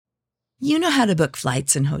You know how to book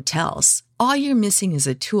flights and hotels. All you're missing is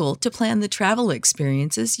a tool to plan the travel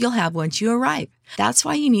experiences you'll have once you arrive. That's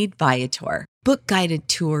why you need Viator. Book guided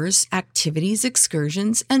tours, activities,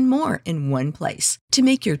 excursions, and more in one place to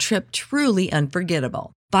make your trip truly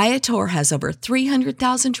unforgettable. Viator has over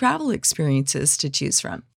 300,000 travel experiences to choose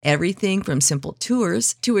from. Everything from simple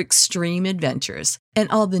tours to extreme adventures and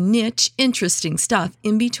all the niche, interesting stuff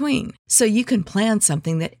in between. So you can plan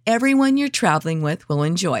something that everyone you're traveling with will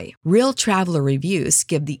enjoy. Real traveler reviews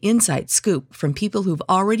give the inside scoop from people who've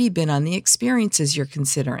already been on the experiences you're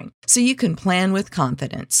considering. So you can plan with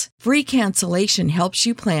confidence. Free cancellation helps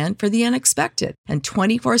you plan for the unexpected. And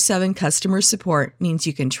 24/7 customer support means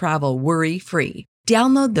you can travel worry-free.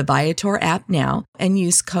 Download the Viator app now and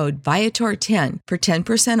use code Viator10 for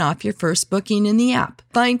 10% off your first booking in the app.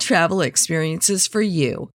 Find travel experiences for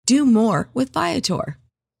you. Do more with Viator.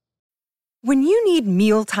 When you need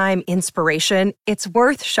mealtime inspiration, it's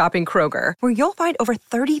worth shopping Kroger, where you'll find over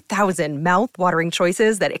 30,000 mouth-watering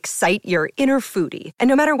choices that excite your inner foodie. And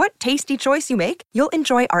no matter what tasty choice you make, you'll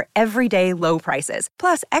enjoy our everyday low prices,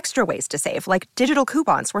 plus extra ways to save, like digital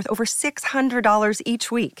coupons worth over $600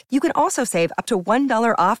 each week. You can also save up to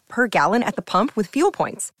 $1 off per gallon at the pump with fuel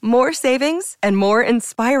points. More savings and more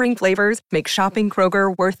inspiring flavors make shopping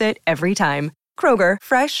Kroger worth it every time. Kroger,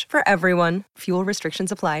 fresh for everyone. Fuel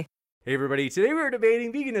restrictions apply. Hey everybody, today we're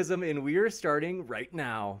debating veganism and we are starting right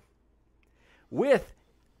now with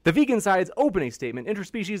the Vegan Side's opening statement.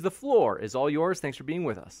 Interspecies, the floor is all yours. Thanks for being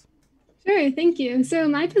with us. Sure, thank you. So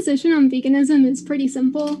my position on veganism is pretty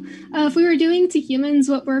simple. If we were doing to humans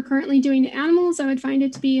what we're currently doing to animals, I would find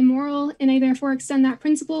it to be immoral, and I therefore extend that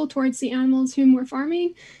principle towards the animals whom we're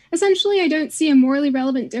farming. Essentially, I don't see a morally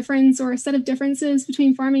relevant difference or a set of differences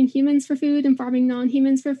between farming humans for food and farming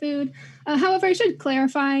non-humans for food. However, I should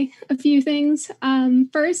clarify a few things.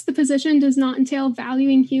 First, the position does not entail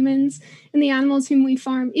valuing humans and the animals whom we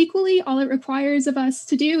farm equally. All it requires of us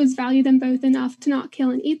to do is value them both enough to not kill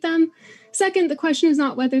and eat them. Second, the question is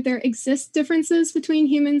not whether there exist differences between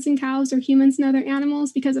humans and cows or humans and other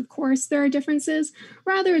animals, because of course there are differences.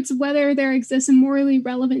 Rather, it's whether there exists a morally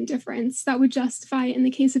relevant difference that would justify it in the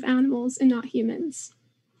case of animals and not humans.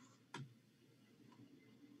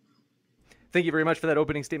 Thank you very much for that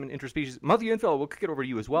opening statement, Interspecies. Matthew Infeld, we'll kick it over to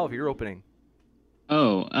you as well for your opening.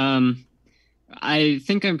 I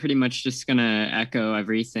think I'm pretty much just going to echo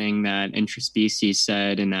everything that Interspecies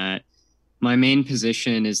said, in that my main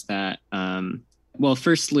position is that,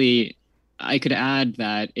 firstly, I could add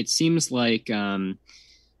that it seems like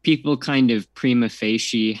people kind of prima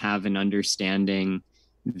facie have an understanding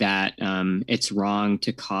that it's wrong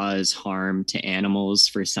to cause harm to animals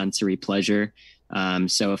for sensory pleasure.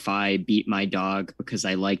 So if I beat my dog because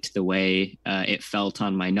I liked the way it felt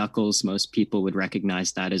on my knuckles, most people would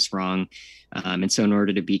recognize that as wrong. And so in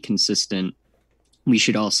order to be consistent, we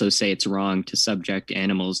should also say it's wrong to subject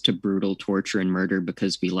animals to brutal torture and murder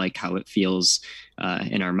because we like how it feels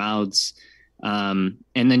in our mouths. And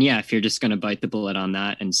then, if you're just going to bite the bullet on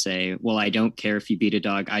that and say, well, I don't care if you beat a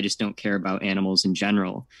dog, I just don't care about animals in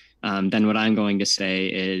general, then what I'm going to say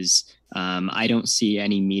is I don't see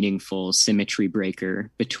any meaningful symmetry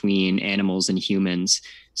breaker between animals and humans,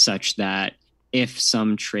 such that if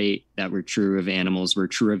some trait that were true of animals were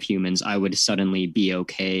true of humans, I would suddenly be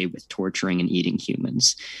okay with torturing and eating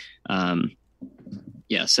humans.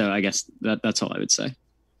 So I guess that's all I would say.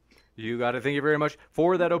 You got it. Thank you very much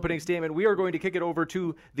for that opening statement. We are going to kick it over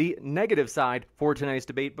to the negative side for tonight's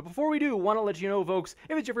debate. But before we do, want to let you know, folks,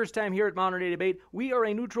 if it's your first time here at Modern Day Debate, we are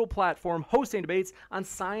a neutral platform hosting debates on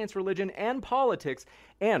science, religion, and politics.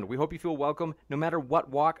 And we hope you feel welcome no matter what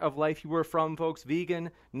walk of life you are from, folks. Vegan,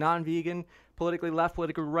 non-vegan, politically left,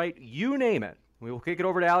 politically right, you name it. We will kick it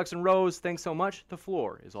over to Alex and Rose. Thanks so much. The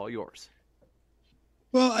floor is all yours.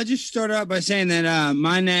 Well, I just start out by saying that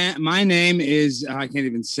my name is, I can't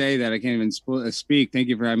even say that. I can't even speak. Thank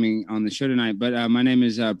you for having me on the show tonight. But my name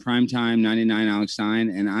is Primetime 99 Alex Stein,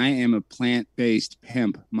 and I am a plant-based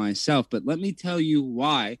pimp myself. But let me tell you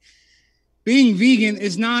why being vegan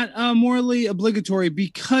is not morally obligatory,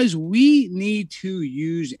 because we need to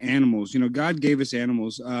use animals. You know, God gave us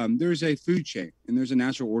animals. There's a food chain, and there's a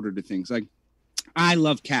natural order to things. Like, I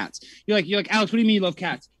love cats. You're like, Alex, what do you mean you love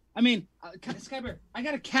cats? I mean, Skyber, I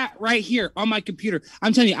got a cat right here on my computer.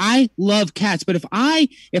 I'm telling you, I love cats. But if I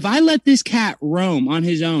let this cat roam on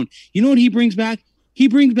his own, you know what he brings back? He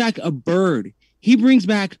brings back a bird. He brings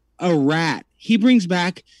back a rat. he brings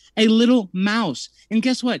back a little mouse. And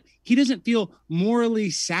guess what? He doesn't feel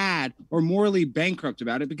morally sad or morally bankrupt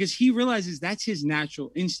about it because he realizes that's his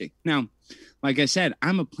natural instinct. Now, like I said,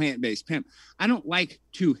 I'm a plant-based pimp. I don't like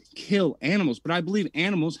to kill animals, but I believe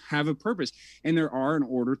animals have a purpose. And there are in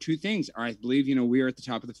order two things. I believe, we are at the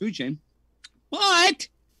top of the food chain. But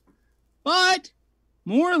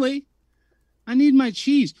morally, I need my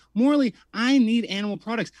cheese. Morally, I need animal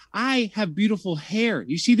products. I have beautiful hair.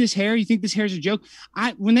 You see this hair? You think this hair is a joke?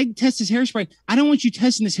 When they test this hairspray, I don't want you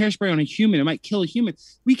testing this hairspray on a human. It might kill a human.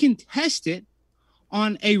 We can test it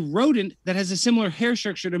on a rodent that has a similar hair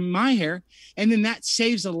structure to my hair, and then that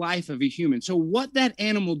saves the life of a human. So what that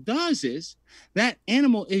animal does is that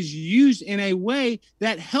animal is used in a way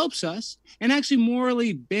that helps us and actually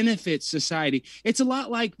morally benefits society. It's a lot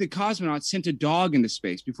like the cosmonauts sent a dog into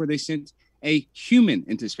space before they sent a human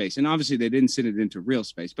into space. And obviously they didn't send it into real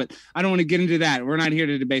space, but I don't want to get into that. We're not here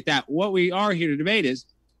to debate that. What we are here to debate is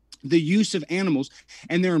the use of animals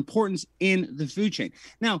and their importance in the food chain.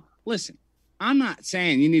 Now, listen, I'm not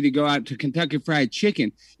saying you need to go out to Kentucky Fried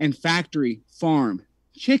Chicken and factory farm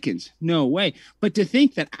chickens. No way. But to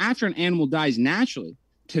think that after an animal dies naturally,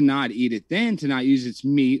 to not eat it then, to not use its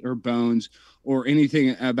meat or bones or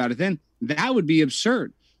anything about it then, that would be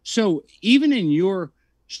absurd. So even in your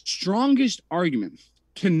strongest argument,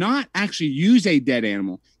 to not actually use a dead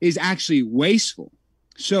animal is actually wasteful.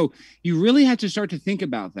 So you really have to start to think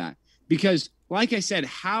about that because, like I said,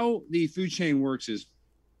 how the food chain works is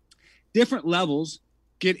different levels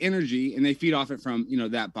get energy and they feed off it from,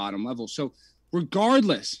 that bottom level. So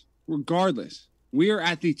regardless, we are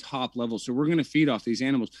at the top level. So we're going to feed off these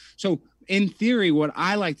animals. So in theory, what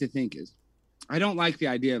I like to think is I don't like the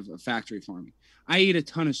idea of factory farming. I eat a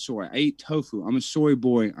ton of soy. I eat tofu. I'm a soy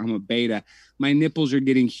boy. I'm a beta. My nipples are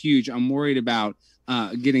getting huge. I'm worried about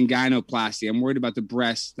getting gynoplasty. I'm worried about the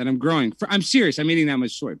breasts that I'm growing. I'm serious. I'm eating that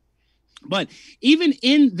much soy. But even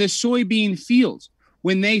in the soybean fields,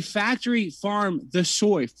 when they factory farm the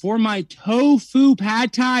soy for my tofu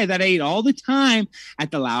pad thai that I eat all the time at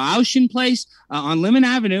the Laotian place on Lemon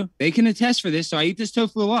Avenue, they can attest for this. So I eat this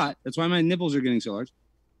tofu a lot. That's why my nipples are getting so large.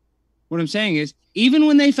 What I'm saying is, even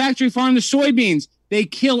when they factory farm the soybeans, they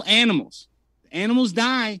kill animals. Animals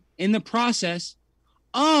die in the process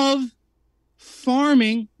of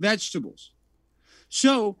farming vegetables.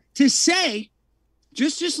 So to say,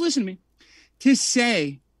 just listen to me, to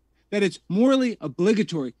say that it's morally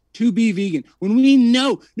obligatory to be vegan when we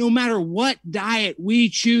know no matter what diet we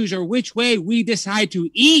choose or which way we decide to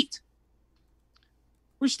eat,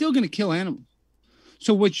 we're still going to kill animals.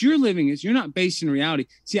 So what you're living is you're not based in reality.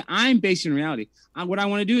 See, I'm based in reality. What I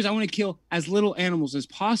want to do is I want to kill as little animals as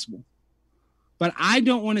possible. But I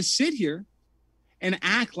don't want to sit here and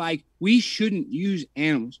act like we shouldn't use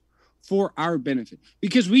animals for our benefit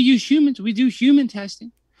because we use humans. We do human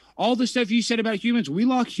testing. All the stuff you said about humans, we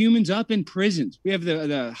lock humans up in prisons. We have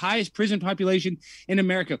the highest prison population in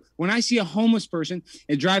America. When I see a homeless person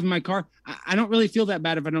and driving my car, I don't really feel that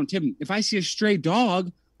bad if I don't tip them. If I see a stray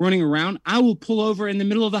dog running around, I will pull over in the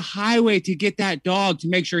middle of the highway to get that dog to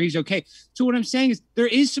make sure he's okay. So what I'm saying is there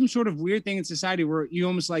is some sort of weird thing in society where you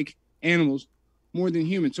almost like animals more than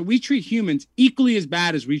humans. So we treat humans equally as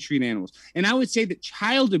bad as we treat animals. And I would say that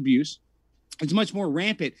child abuse is much more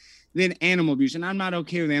rampant than animal abuse. And I'm not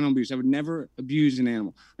okay with animal abuse. I would never abuse an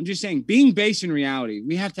animal. I'm just saying, being based in reality,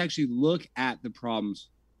 we have to actually look at the problems.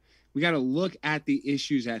 We got to look at the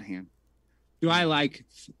issues at hand. Do I like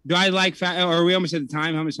fat? Or are we almost at the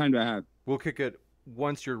time? How much time do I have? We'll kick it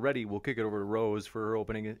once you're ready. We'll kick it over to Rose for her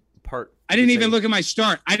opening part. I didn't even look at my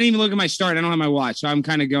start. I don't have my watch, so I'm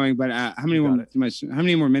kind of going. But how many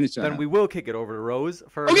more minutes? Then we will kick it over to Rose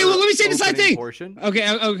for. Okay, well, let me say this last thing. Portion. Okay,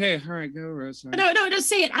 all right, go, Rose. Sorry. No, just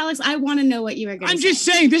say it, Alex. I want to know what you are going to say. I'm just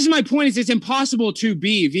saying. This is my point. Is it's impossible to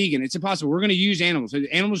be vegan. It's impossible. We're going to use animals.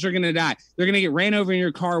 Animals are going to die. They're going to get ran over in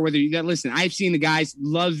your car. Whether you listen, I've seen the guys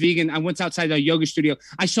love vegan. I went outside the yoga studio.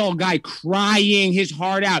 I saw a guy crying his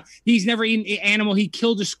heart out. He's never eaten an animal. He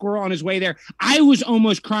killed a squirrel on his way there. I was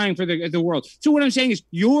almost crying for the world. So what I'm saying is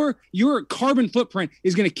your carbon footprint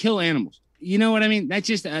is going to kill animals. You know what I mean? That's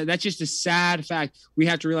just a sad fact we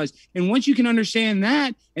have to realize. And once you can understand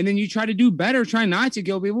that, and then you try to do better, try not to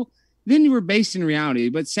kill people, then you were based in reality.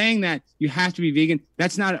 But saying that you have to be vegan,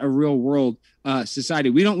 that's not a real world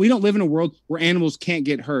society. We don't live in a world where animals can't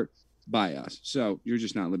get hurt by us. So you're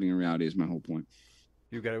just not living in reality is my whole point.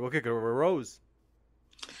 You got it. We'll kick it over to Rose.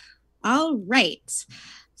 All right.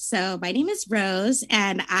 So my name is Rose,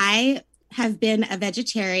 and I have been a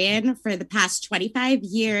vegetarian for the past 25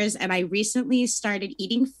 years, and I recently started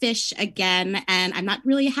eating fish again, and I'm not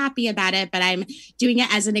really happy about it, but I'm doing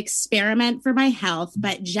it as an experiment for my health.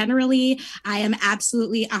 But generally, I am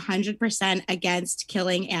absolutely 100% against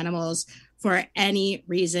killing animals for any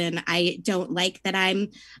reason. I don't like that I'm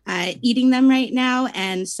eating them right now.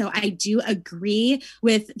 And so I do agree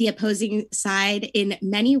with the opposing side in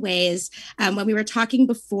many ways. When we were talking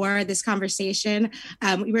before this conversation,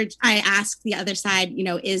 I asked the other side,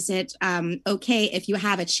 is it okay if you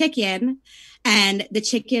have a chicken and the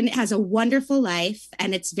chicken has a wonderful life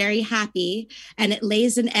and it's very happy and it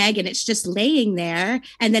lays an egg and it's just laying there,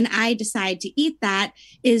 and then I decide to eat that?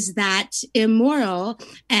 Is that immoral?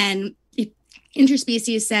 And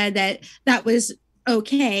Interspecies said that was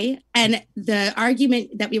okay. And the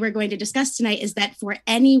argument that we were going to discuss tonight is that for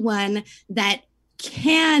anyone that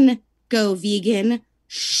can go vegan,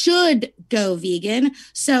 should go vegan.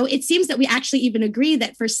 So it seems that we actually even agree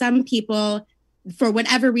that for some people, for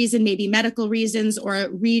whatever reason, maybe medical reasons or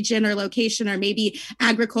region or location, or maybe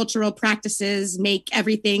agricultural practices make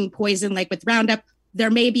everything poison, like with Roundup, there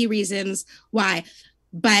may be reasons why.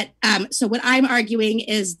 But so what I'm arguing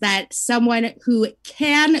is that someone who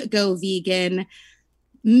can go vegan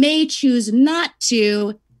may choose not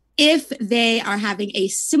to if they are having a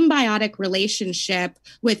symbiotic relationship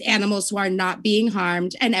with animals who are not being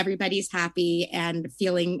harmed and everybody's happy and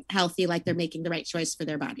feeling healthy, like they're making the right choice for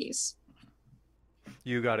their bodies.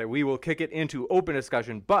 You got it. We will kick it into open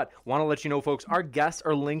discussion, but want to let you know, folks, our guests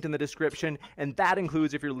are linked in the description, and that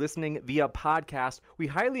includes if you're listening via podcast. We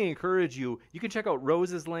highly encourage you. You can check out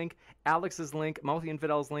Rose's link, Alex's link, Mouthy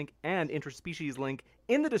Infidel's link, and Interspecies link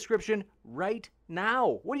in the description right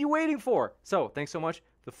now. What are you waiting for? So, thanks so much.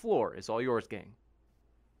 The floor is all yours, gang.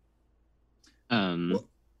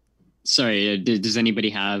 Sorry, does anybody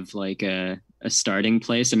have like a starting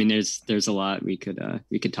place? I mean, there's a lot we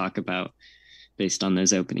could talk about based on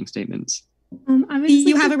those opening statements.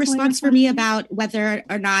 You have a response for me about whether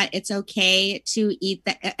or not it's okay to eat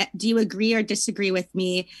do you agree or disagree with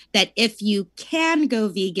me that if you can go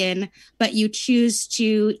vegan, but you choose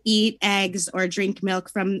to eat eggs or drink milk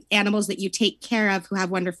from animals that you take care of who have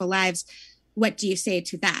wonderful lives, what do you say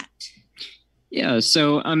to that? Yeah,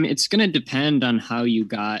 so it's going to depend on how you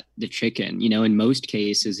got the chicken. In most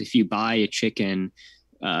cases, if you buy a chicken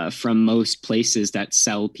from most places that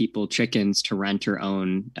sell people chickens to rent or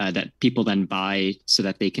own, that people then buy so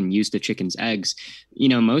that they can use the chicken's eggs,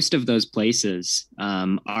 most of those places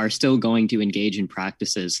are still going to engage in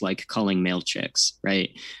practices like culling male chicks,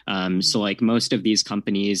 right? So like most of these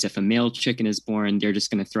companies, if a male chicken is born, they're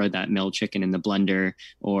just going to throw that male chicken in the blender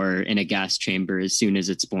or in a gas chamber as soon as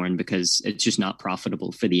it's born, because it's just not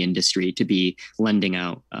profitable for the industry to be lending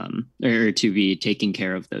out or to be taking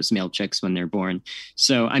care of those male chicks when they're born.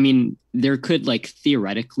 So, I mean, there could like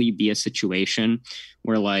theoretically be a situation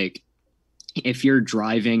where like if you're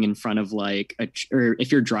driving in front of like or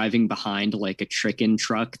if you're driving behind like a chicken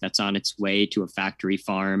truck that's on its way to a factory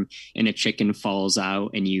farm and a chicken falls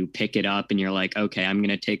out and you pick it up and you're like, okay, I'm going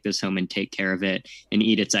to take this home and take care of it and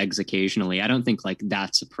eat its eggs occasionally. I don't think like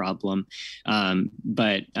that's a problem.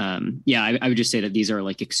 But I would just say that these are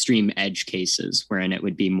like extreme edge cases wherein it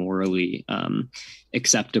would be morally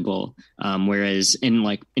acceptable. Whereas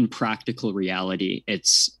in practical reality,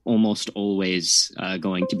 it's almost always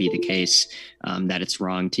going to be the case that it's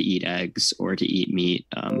wrong to eat eggs or to eat meat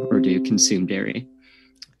or to consume dairy.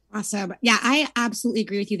 Awesome. Yeah, I absolutely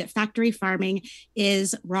agree with you that factory farming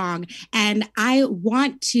is wrong. And I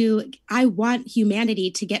want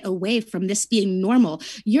humanity to get away from this being normal.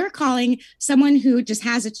 You're calling someone who just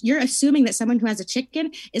you're assuming that someone who has a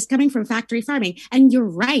chicken is coming from factory farming. And you're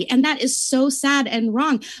right. And that is so sad and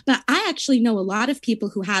wrong. But I actually know a lot of people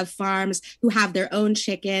who have farms, who have their own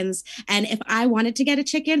chickens. And if I wanted to get a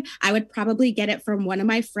chicken, I would probably get it from one of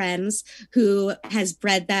my friends who has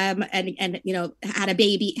bred them and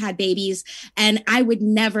had babies, and I would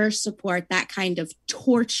never support that kind of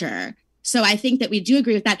torture. So I think that we do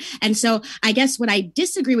agree with that. And so I guess what I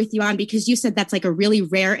disagree with you on, because you said that's like a really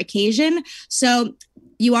rare occasion. So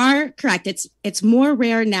you are correct. It's more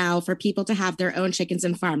rare now for people to have their own chickens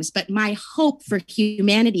and farms. But my hope for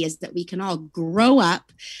humanity is that we can all grow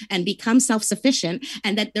up and become self-sufficient,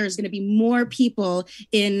 and that there's going to be more people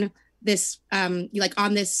in this on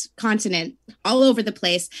this continent all over the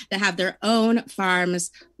place that have their own farms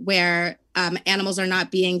where animals are not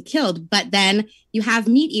being killed. But then you have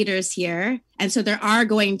meat eaters here, And so there are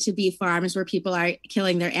going to be farms where people are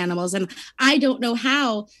killing their animals. And I don't know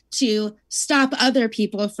how to stop other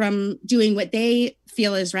people from doing what they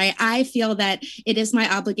feel is right. I feel that it is my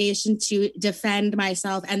obligation to defend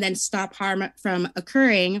myself and then stop harm from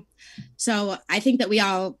occurring. So I think that we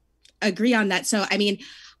all agree on that. So, I mean,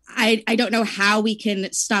 I don't know how we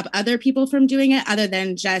can stop other people from doing it other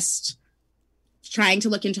than just trying to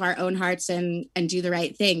look into our own hearts and do the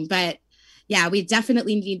right thing. But yeah, we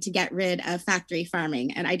definitely need to get rid of factory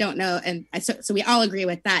farming. And I don't know. And so we all agree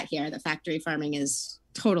with that here, that factory farming is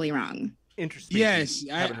totally wrong. Interesting. Yes.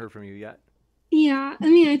 I haven't heard from you yet. Yeah, I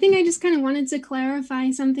mean, I think I just kind of wanted to clarify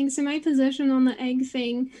something. So my position on the egg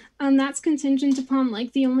thing, that's contingent upon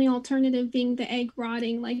like the only alternative being the egg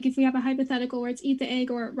rotting. Like if we have a hypothetical where it's eat the egg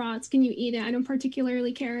or it rots, can you eat it? I don't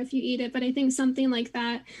particularly care if you eat it, but I think something like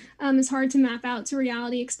that is hard to map out to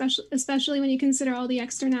reality, especially when you consider all the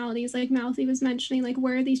externalities, like Mouthy was mentioning, like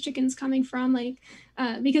where are these chickens coming from? Like,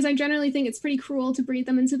 because I generally think it's pretty cruel to breed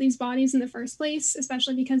them into these bodies in the first place,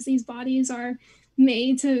 especially because these bodies are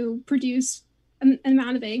made to produce an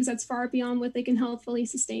amount of eggs that's far beyond what they can healthfully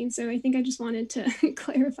sustain. So I think I just wanted to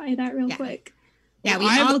clarify that real quick. Yeah, we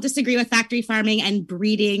all disagree with factory farming and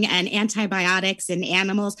breeding and antibiotics in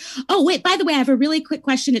animals. Oh, wait, by the way, I have a really quick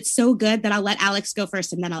question. It's so good that I'll let Alex go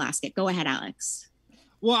first and then I'll ask it. Go ahead, Alex.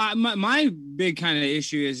 Well, my big kind of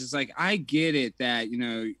issue is like, I get it that, you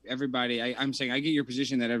know, everybody, I'm saying I get your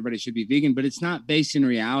position that everybody should be vegan, but it's not based in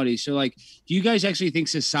reality. So like, do you guys actually think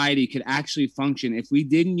society could actually function if we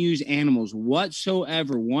didn't use animals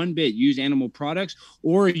whatsoever, one bit, use animal products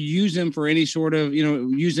or use them for any sort of, you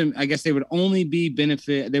know, use them? I guess they would only be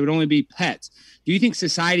pets. Do you think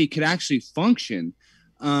society could actually function?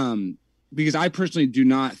 Because I personally do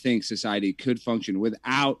not think society could function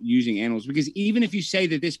without using animals. Because even if you say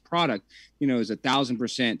that this product, you know, is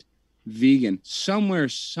 1,000% vegan, somewhere,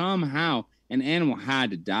 somehow, an animal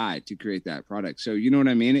had to die to create that product. So you know what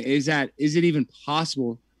I mean? Is it even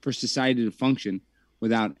possible for society to function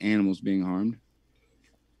without animals being harmed?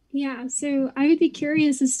 Yeah, so I would be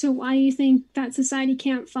curious as to why you think that society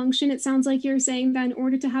can't function. It sounds like you're saying that in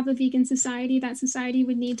order to have a vegan society, that society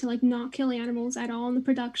would need to like not kill animals at all in the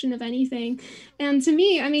production of anything. And to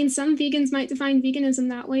me, I mean, some vegans might define veganism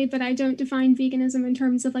that way, but I don't define veganism in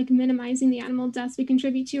terms of like minimizing the animal deaths we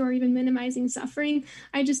contribute to or even minimizing suffering.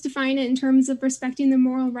 I just define it in terms of respecting the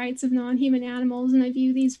moral rights of non-human animals, and I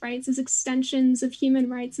view these rights as extensions of human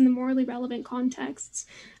rights in the morally relevant contexts.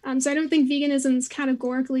 So I don't think veganism is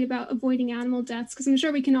categorically about avoiding animal deaths, because I'm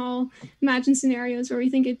sure we can all imagine scenarios where we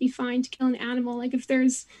think it'd be fine to kill an animal. Like if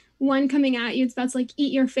there's one coming at you, it's about to like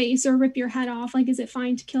eat your face or rip your head off. Like, is it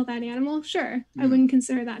fine to kill that animal? Sure. I wouldn't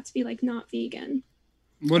consider that to be like not vegan.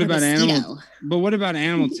 What about animal? But what about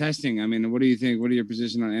animal testing? I mean, what do you think? What are your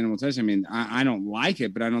position on animal testing? I mean, I don't like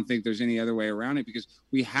it, but I don't think there's any other way around it because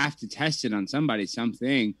we have to test it on somebody,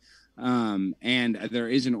 something. And there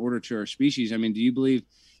is an order to our species. I mean, do you believe?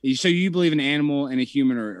 So you believe an animal and a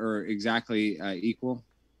human are exactly equal?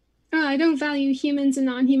 I don't value humans and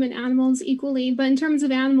non-human animals equally, but in terms of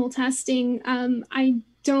animal testing, I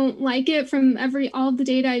don't like it. From all of the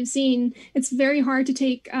data I've seen, it's very hard to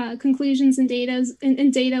take conclusions and data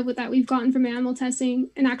that we've gotten from animal testing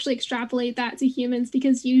and actually extrapolate that to humans,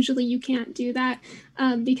 because usually you can't do that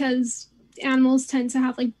because animals tend to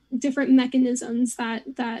have like different mechanisms that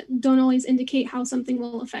don't always indicate how something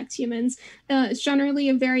will affect humans. It's generally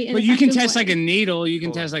a very ineffective But you can test way. like a needle. You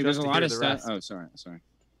can test like there's a lot of stuff. rest. Oh, sorry.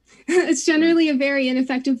 It's generally a very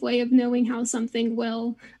ineffective way of knowing how something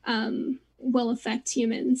will affect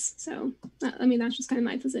humans. So, I mean, that's just kind of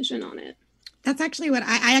my position on it. That's actually what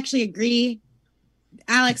I actually agree.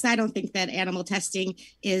 Alex, I don't think that animal testing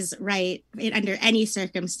is right under any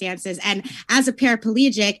circumstances. And as a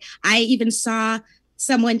paraplegic, I even saw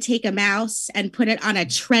someone take a mouse and put it on a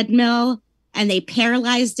treadmill, and they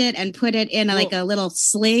paralyzed it and put it in like a little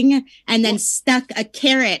sling and then stuck a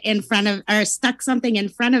carrot in front of, or stuck something in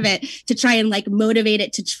front of it to try and like motivate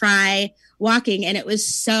it to try walking. And it was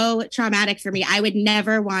so traumatic for me. I would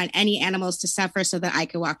never want any animals to suffer so that I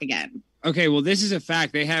could walk again. Okay, well, this is a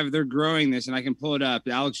fact. They're growing this, and I can pull it up.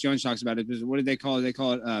 Alex Jones talks about it. What did they call it? They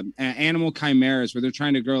call it animal chimeras, where they're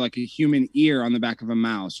trying to grow like a human ear on the back of a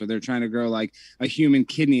mouse, or they're trying to grow like a human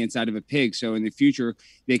kidney inside of a pig. So in the future,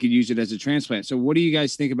 they could use it as a transplant. So what do you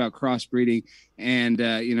guys think about crossbreeding and,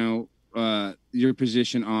 your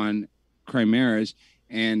position on chimeras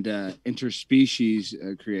and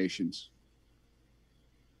interspecies creations?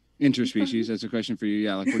 Interspecies. That's a question for you.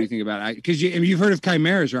 Yeah. Like, what do you think about it? Because you've heard of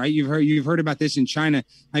chimeras, right? You've heard about this in China.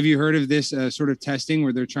 Have you heard of this sort of testing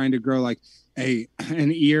where they're trying to grow like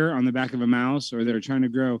an ear on the back of a mouse, or they're trying to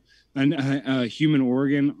grow a human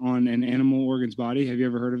organ on an animal organ's body? Have you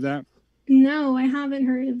ever heard of that? No, I haven't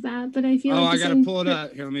heard of that, but I feel like I gotta pull it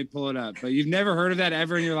up. Here, let me pull it up. But you've never heard of that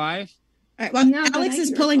ever in your life? All right, well, no, Alex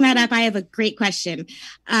is pulling that up. I have a great question.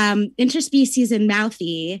 Interspecies and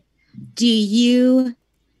Mouthy, do you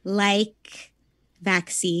like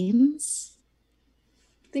vaccines?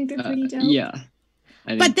 I think they're pretty dope. Yeah.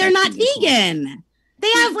 But they're not vegan.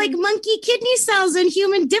 They have like monkey kidney cells and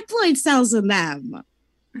human diploid cells in them.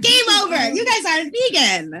 Game over. You guys aren't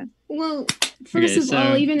vegan. Well, first of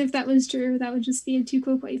all, even if that was true, that would just be a tu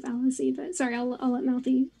quoque fallacy. But sorry, I'll let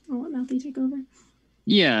Mouthy take over.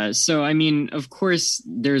 Yeah. So I mean, of course,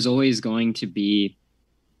 there's always going to be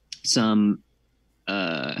some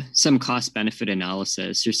cost benefit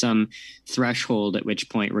analysis or some threshold at which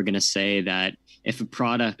point we're going to say that if a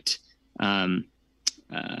product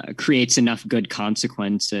creates enough good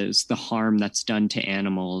consequences, the harm that's done to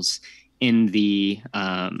animals in the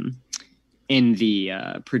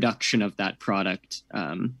production of that product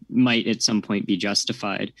might at some point be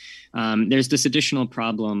justified. There's this additional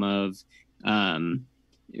problem of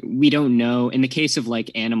we don't know in the case of like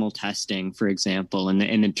animal testing, for example, and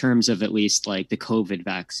in terms of at least like the COVID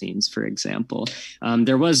vaccines, for example,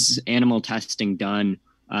 there was animal testing done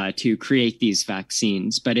to create these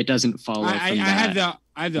vaccines, but it doesn't follow from that.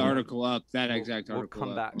 I have the article up, that exact article.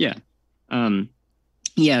 We'll come back. Yeah.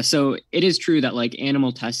 Yeah, so it is true that like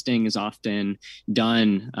animal testing is often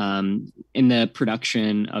done in the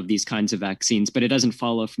production of these kinds of vaccines, but it doesn't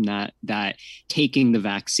follow from that taking the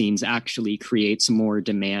vaccines actually creates more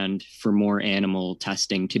demand for more animal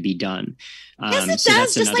testing to be done. Yes, it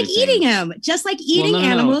does. Just like eating them, just like eating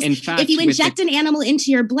animals. In fact, if you inject an animal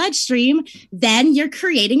into your bloodstream, then you're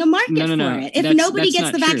creating a market for it. If nobody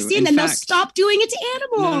gets the vaccine, then they'll stop doing it to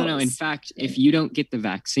animals. No. In fact, if you don't get the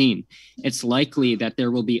vaccine, it's likely that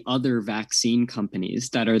there will be other vaccine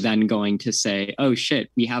companies that are then going to say, oh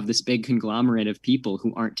shit, we have this big conglomerate of people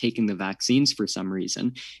who aren't taking the vaccines for some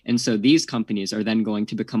reason. And so these companies are then going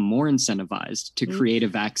to become more incentivized to create a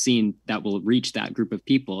vaccine that will reach that group of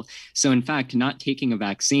people. So in fact, not taking a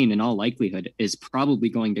vaccine in all likelihood is probably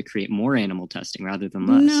going to create more animal testing rather than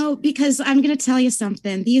less. No, because I'm going to tell you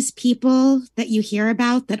something. These people that you hear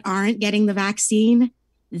about that aren't getting the vaccine,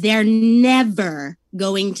 they're never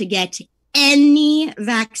going to get any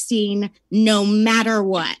vaccine, no matter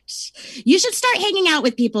what. You should start hanging out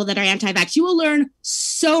with people that are anti-vax. You will learn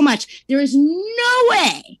so much. There is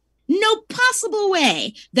no possible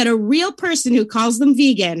way that a real person who calls them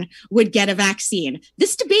vegan would get a vaccine.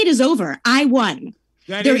 This debate is over. I won.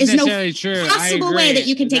 There is no possible way that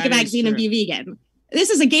you can take a vaccine and be vegan. This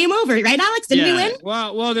is a game over, right, Alex? Didn't we win?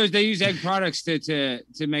 Well, they use egg products to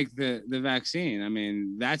make the vaccine. I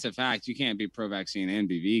mean, that's a fact. You can't be pro-vaccine and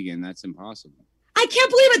be vegan. That's impossible. I can't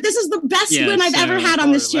believe it. This is the best win I've ever had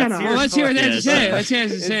on this channel. Well, let's hear what they have to say. Let's hear what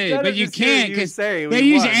they have to say. But you can't because they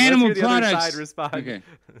use animal products. Okay.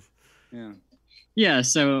 Yeah. Yeah.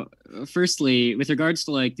 So firstly, with regards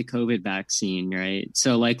to like the COVID vaccine, right?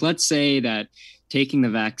 So like, let's say that taking the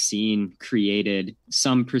vaccine created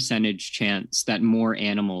some percentage chance that more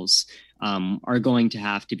animals are going to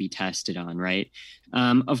have to be tested on, right?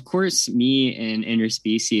 Of course, me and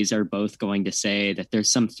Interspecies are both going to say that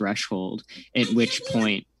there's some threshold at which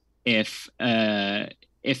point if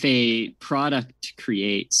a product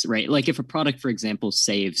creates, right, like if a product, for example,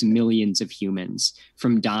 saves millions of humans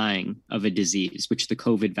from dying of a disease, which the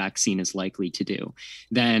COVID vaccine is likely to do,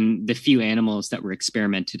 then the few animals that were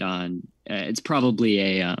experimented on, it's probably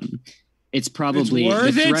it's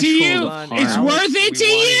worth it to you. It's worth it to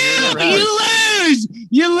you.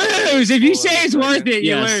 You lose. If you say it's worth it,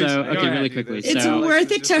 you lose. So, okay, really quickly. It's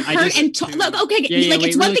worth it to hurt and look. Okay, like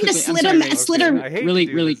it's one thing to slit a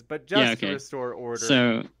really, but just to restore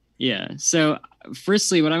order. So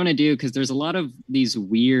firstly, what I'm going to do, because there's a lot of these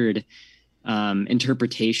weird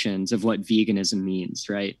interpretations of what veganism means,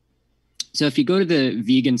 right? So if you go to the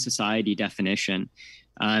Vegan Society definition,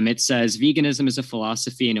 it says veganism is a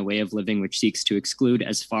philosophy and a way of living which seeks to exclude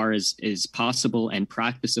as far as is possible and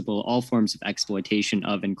practicable all forms of exploitation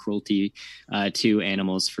of and cruelty to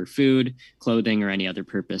animals for food, clothing, or any other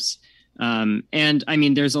purpose. And I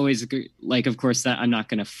mean, there's always like, of course, that I'm not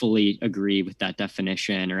going to fully agree with that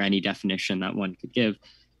definition or any definition that one could give.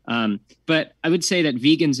 But I would say that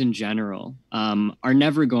vegans in general are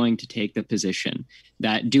never going to take the position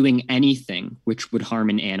that doing anything which would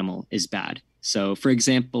harm an animal is bad. So, for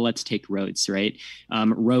example, let's take roads, right?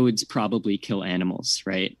 Roads probably kill animals,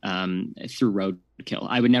 right? Through road roadkill.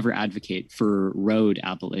 I would never advocate for road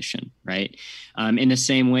abolition, right? In the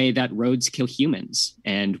same way that roads kill humans,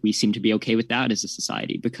 and we seem to be okay with that as a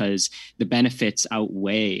society because the benefits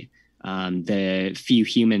outweigh the few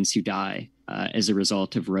humans who die as a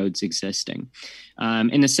result of roads existing.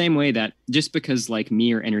 In the same way that just because like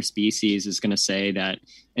me or interspecies is going to say that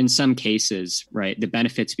in some cases, right, the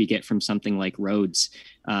benefits we get from something like roads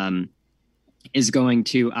is going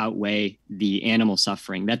to outweigh the animal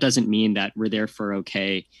suffering. That doesn't mean that we're therefore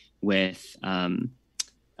okay with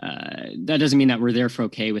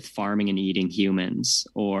farming and eating humans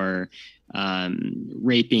or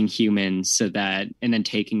raping humans and then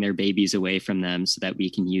taking their babies away from them so that we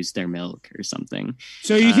can use their milk or something.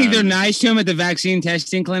 So you think they're nice to them at the vaccine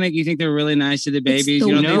testing clinic? You think they're really nice to the babies?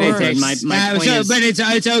 You don't think they take but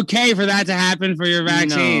it's okay for that to happen for your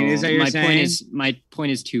vaccine. No, is that you're saying? My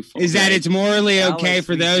point is twofold. Is that it's morally okay Alex,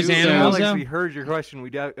 for those animals? Alex, we heard your question. We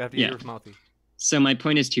have to hear from Mouthy. So my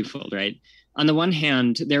point is twofold, right? On the one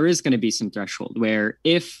hand, there is going to be some threshold where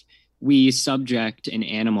if we subject an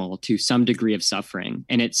animal to some degree of suffering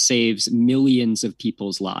and it saves millions of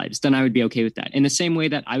people's lives, then I would be okay with that. In the same way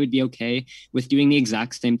that I would be okay with doing the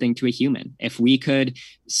exact same thing to a human. If we could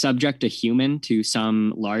subject a human to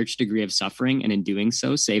some large degree of suffering and in doing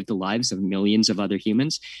so save the lives of millions of other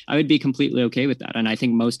humans, I would be completely okay with that. And I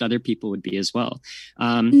think most other people would be as well.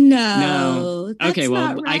 No. Okay,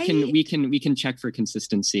 well, not right. we can check for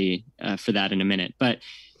consistency for that in a minute. But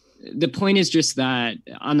the point is just that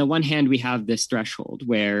on the one hand, we have this threshold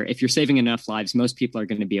where if you're saving enough lives, most people are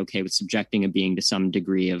going to be okay with subjecting a being to some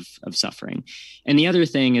degree of suffering. And the other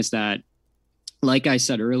thing is that, like I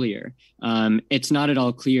said earlier, it's not at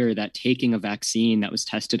all clear that taking a vaccine that was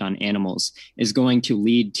tested on animals is going to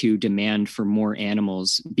lead to demand for more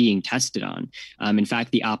animals being tested on. In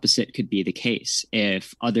fact, the opposite could be the case.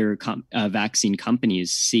 If other vaccine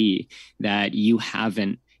companies see that you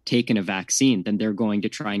haven't taken a vaccine, then they're going to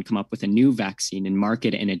try and come up with a new vaccine and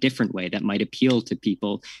market it in a different way that might appeal to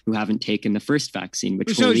people who haven't taken the first vaccine,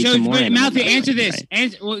 which will lead to more. Mouthy, answer this.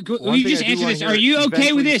 Right? Will you just answer this? Are you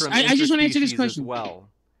okay with this? I just want to answer this question. Well,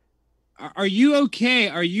 are you okay?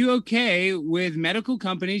 Are you okay with medical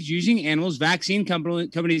companies using animals, vaccine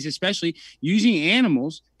companies especially, using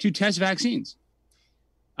animals to test vaccines?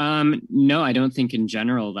 No, I don't think in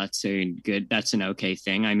general that's an okay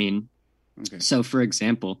thing. I mean, okay. So, for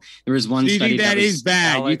example, there was one study that is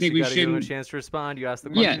bad. Alex, you think we should give him a chance to respond? You asked the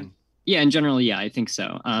question. Yeah, in general, yeah, I think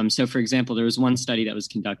so. So, for example, there was one study that was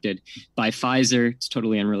conducted by Pfizer. It's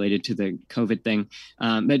totally unrelated to the COVID thing,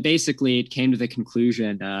 but basically, it came to the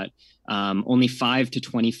conclusion that only 5 to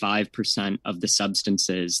 25% of the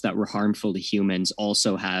substances that were harmful to humans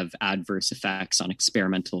also have adverse effects on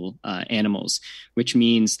experimental animals, which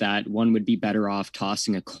means that one would be better off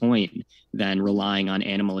tossing a coin than relying on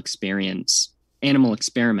animal experiments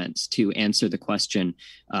to answer the question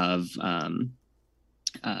of,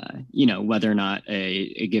 whether or not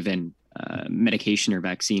a given medication or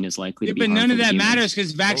vaccine is likely to be harmful. But none of that humans. matters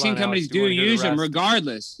because vaccine companies do use them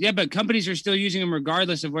regardless. Yeah, but companies are still using them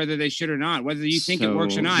regardless of whether they should or not, whether you think it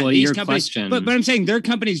works or not. Well, These companies, but I'm saying their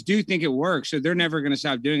companies do think it works, so they're never going to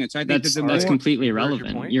stop doing it. So I think that's completely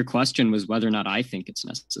irrelevant. Your question was whether or not I think it's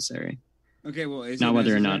necessary. Okay, well, is not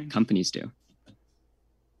whether or not companies do.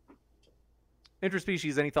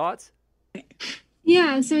 Interspecies, any thoughts?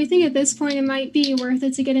 Yeah, so I think at this point it might be worth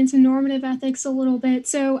it to get into normative ethics a little bit.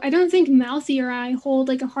 So I don't think Mouthy or I hold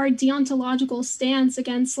like a hard deontological stance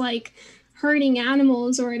against like hurting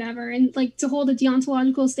animals or whatever. And like to hold a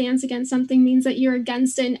deontological stance against something means that you're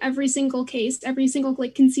against it in every single case, every single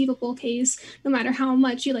like conceivable case, no matter how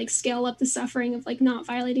much you like scale up the suffering of like not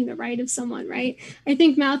violating the right of someone, right? I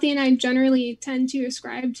think Mouthy and I generally tend to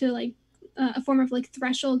ascribe to like a form of like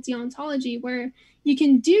threshold deontology where you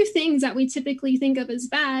can do things that we typically think of as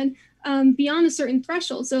bad beyond a certain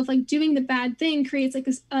threshold. So if like doing the bad thing creates like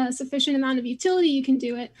a sufficient amount of utility, you can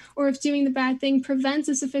do it. Or if doing the bad thing prevents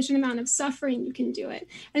a sufficient amount of suffering, you can do it.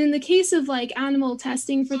 And in the case of like animal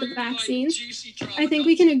testing for the vaccines, I think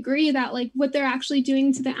we can agree that like what they're actually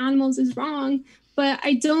doing to the animals is wrong. But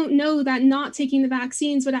I don't know that not taking the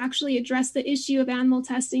vaccines would actually address the issue of animal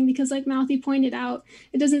testing because like Mouthy pointed out,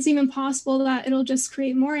 it doesn't seem impossible that it'll just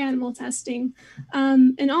create more animal testing.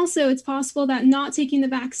 And also it's possible that not taking the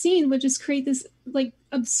vaccine would just create this like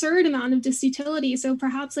absurd amount of disutility. So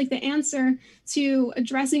perhaps like the answer to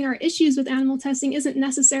addressing our issues with animal testing isn't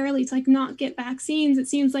necessarily to like not get vaccines. It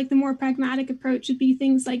seems like the more pragmatic approach should be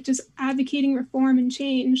things like just advocating reform and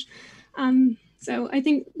change. So I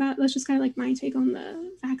think that's just kind of like my take on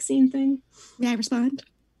the vaccine thing. May I respond?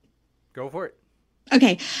 Go for it.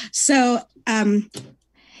 Okay. So,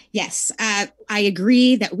 Yes, I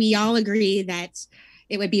agree that we all agree that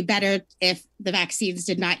it would be better if the vaccines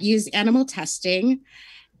did not use animal testing.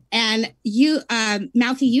 And you,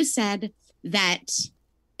 Mouthy, you said that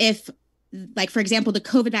if, like, for example, the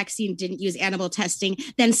COVID vaccine didn't use animal testing,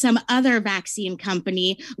 then some other vaccine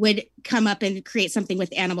company would come up and create something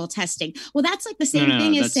with animal testing. Well, that's like the same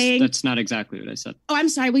thing as saying... That's not exactly what I said. Oh, I'm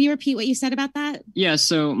sorry. Will you repeat what you said about that? Yeah,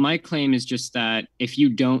 so my claim is just that if you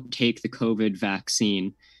don't take the COVID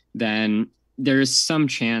vaccine, then there's some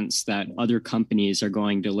chance that other companies are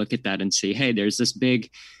going to look at that and say, hey, there's this big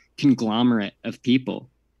conglomerate of people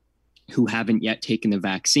who haven't yet taken the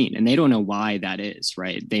vaccine, and they don't know why that is,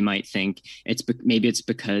 right? They might think maybe it's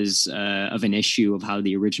because of an issue of how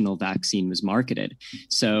the original vaccine was marketed.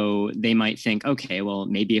 So they might think, okay, well,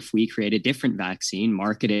 maybe if we create a different vaccine,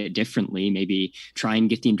 market it differently, maybe try and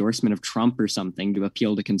get the endorsement of Trump or something to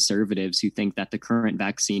appeal to conservatives who think that the current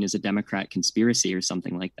vaccine is a Democrat conspiracy or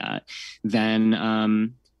something like that,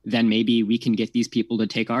 then maybe we can get these people to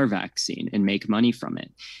take our vaccine and make money from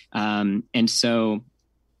it. And so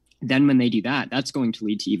then when they do that, that's going to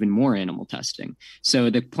lead to even more animal testing.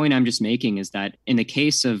 So the point I'm just making is that in the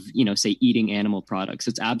case of, say eating animal products,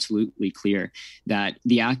 it's absolutely clear that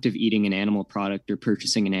the act of eating an animal product or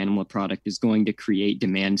purchasing an animal product is going to create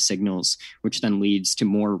demand signals, which then leads to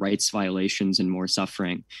more rights violations and more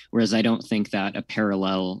suffering. Whereas I don't think that a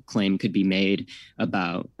parallel claim could be made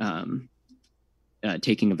about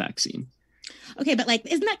taking a vaccine. Okay, but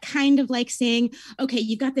isn't that kind of like saying, okay,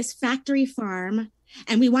 you've got this factory farm,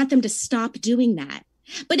 and we want them to stop doing that.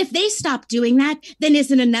 But if they stop doing that, then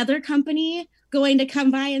isn't another company going to come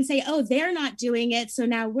by and say, oh, they're not doing it, so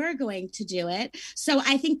now we're going to do it? So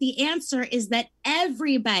I think the answer is that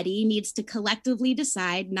everybody needs to collectively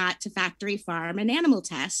decide not to factory farm and animal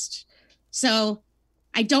test. So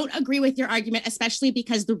I don't agree with your argument, especially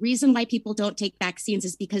because the reason why people don't take vaccines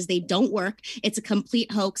is because they don't work. It's a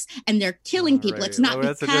complete hoax, and they're killing people. Right. It's not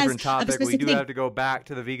that's because a different topic. of a specific We do thing. have to go back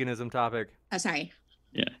to the veganism topic. Oh, sorry.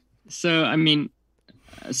 Yeah. So, I mean,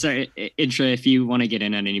 sorry, Intra, if you want to get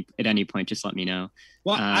in at any point, just let me know.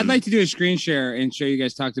 Well, I'd like to do a screen share and show you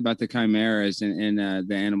guys talked about the chimeras and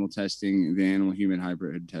the animal testing, the animal-human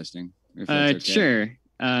hybrid testing. If that's okay. Sure.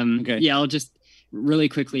 Okay. Yeah, I'll just really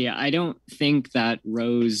quickly. I don't think that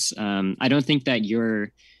Rose. I don't think that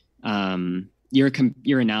your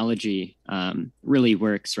analogy really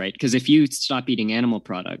works, right? Because if you stop eating animal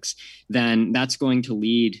products, then that's going to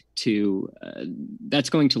lead to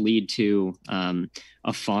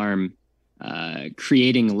a farm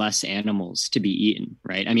creating less animals to be eaten,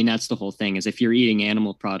 right? I mean, that's the whole thing. Is if you're eating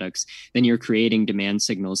animal products, then you're creating demand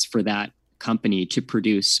signals for that company to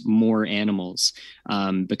produce more animals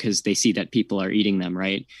because they see that people are eating them,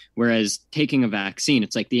 right? Whereas taking a vaccine,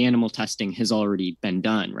 it's like the animal testing has already been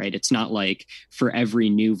done, right? It's not like for every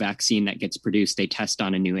new vaccine that gets produced, they test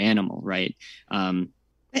on a new animal, right? But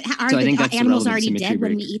aren't the animals already dead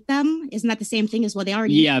when we eat them? Isn't that the same thing as, well, they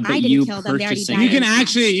already, yeah, but I didn't kill them, they already died.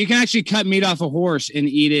 You can actually cut meat off a horse and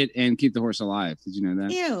eat it and keep the horse alive. Did you know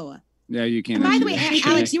that? Ew. Yeah, you can. And by the way,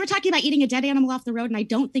 Alex, you were talking about eating a dead animal off the road, and I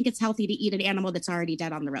don't think it's healthy to eat an animal that's already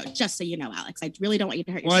dead on the road. Just so you know, Alex, I really don't want you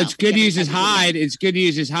to hurt yourself. Well, it's good to use his hide. It's good to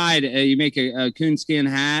use his hide. You make a coonskin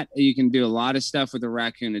hat. You can do a lot of stuff with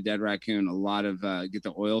a dead raccoon. A lot of get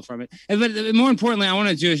the oil from it. But more importantly, I want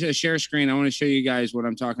to do a share screen. I want to show you guys what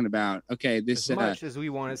I'm talking about. Okay, this as much as we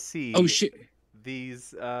want to see. Oh shit!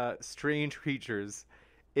 These strange creatures.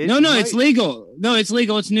 It's legal. No, it's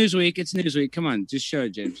legal. It's Newsweek. It's Newsweek. Come on, just show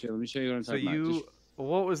it, James. Let me show you what I'm talking about.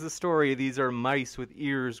 What was the story? These are mice with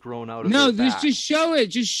ears grown out of their back. Just show it.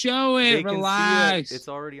 Just show it. They Relax. See it. It's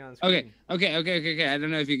already on screen. Okay. I don't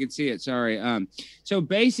know if you can see it. Sorry. So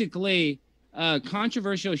basically,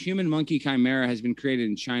 controversial human monkey chimera has been created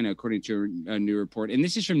in China, according to a new report. And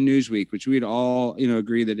this is from Newsweek, which we'd all,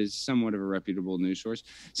 agree that is somewhat of a reputable news source.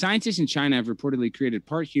 Scientists in China have reportedly created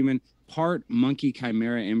part human, part monkey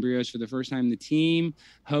chimera embryos for the first time. The team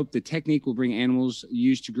hope the technique will bring animals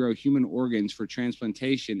used to grow human organs for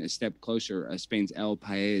transplantation a step closer, Spain's El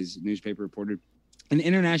País newspaper reported. An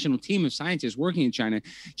international team of scientists working in China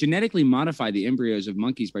genetically modified the embryos of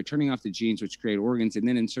monkeys by turning off the genes which create organs and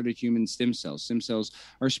then inserted human stem cells. Stem cells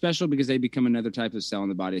are special because they become another type of cell in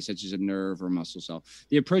the body, such as a nerve or muscle cell.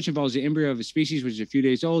 The approach involves the embryo of a species which is a few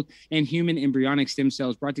days old and human embryonic stem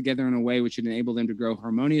cells brought together in a way which would enable them to grow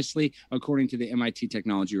harmoniously, according to the MIT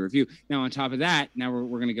Technology Review. Now, on top of that, we're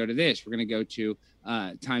going to go to this. We're going to go to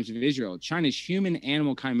Times of Israel, China's human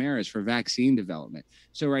animal chimeras for vaccine development.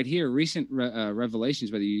 So right here, recent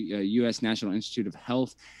revelations by the U.S. National Institute of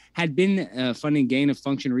Health had been funding gain of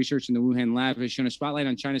function research in the Wuhan lab has shown a spotlight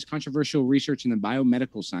on China's controversial research in the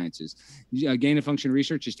biomedical sciences. Gain of function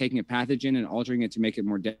research is taking a pathogen and altering it to make it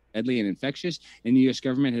more deadly and infectious. And the U.S.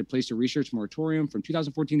 government had placed a research moratorium from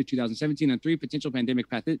 2014 to 2017 on 3 potential pandemic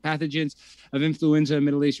pathogens of influenza,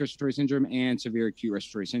 Middle East respiratory syndrome, and severe acute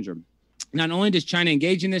respiratory syndrome. Not only does China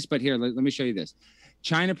engage in this, but here, let me show you this.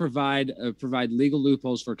 China provide legal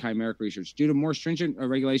loopholes for chimeric research. Due to more stringent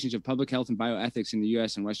regulations of public health and bioethics in the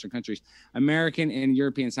U.S. and Western countries, American and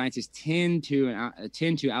European scientists tend to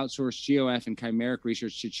outsource GOF and chimeric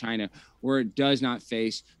research to China, where it does not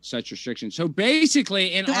face such restrictions. So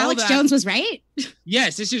basically, in so all Alex that, Jones was right.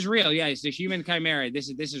 Yes, this is real. Yeah, it's the human chimera. This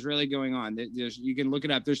is really going on. You can look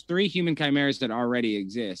it up. There's 3 human chimeras that already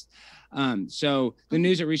exist. So the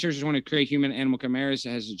news that researchers want to create human animal chimeras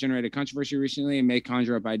has generated controversy recently and may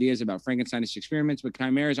conjure up ideas about Frankenstein's experiments, but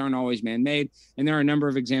chimeras aren't always man-made. And there are a number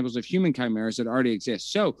of examples of human chimeras that already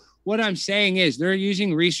exist. So what I'm saying is they're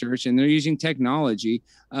using research and they're using technology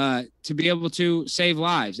to be able to save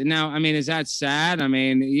lives. And now, I mean, is that sad? I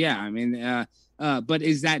mean, yeah, but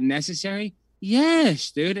is that necessary?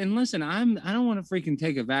 Yes, dude. And listen, I don't want to freaking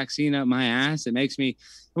take a vaccine up my ass. It makes me,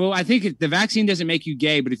 well, I think the vaccine doesn't make you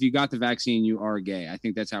gay, but if you got the vaccine, you are gay. I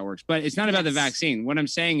think that's how it works. But it's not about the vaccine. What I'm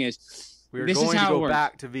saying is, we're this going is how to it go works.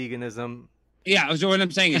 back to veganism. Yeah, so what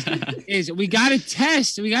I'm saying is we got to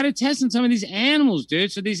test on some of these animals,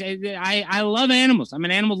 dude. So I love animals. I'm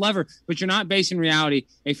an animal lover, but you're not basing reality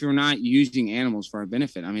if you're not using animals for our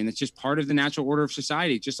benefit. I mean, it's just part of the natural order of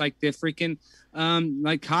society, just like the freaking,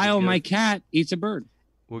 like Kyle, my cat, eats a bird.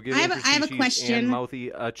 We'll give I have a question. And Mouthy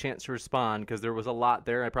a chance to respond because there was a lot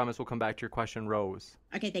there. I promise we'll come back to your question, Rose.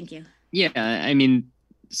 Okay, thank you. Yeah, I mean,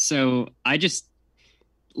 so I just,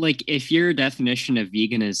 like, if your definition of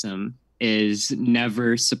veganism is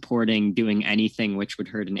never supporting doing anything which would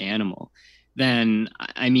hurt an animal, then,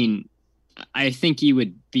 I mean, I think you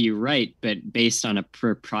would be right, but based on a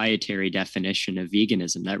proprietary definition of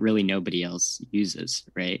veganism that really nobody else uses,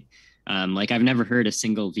 right? Like, I've never heard a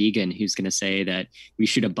single vegan who's going to say that we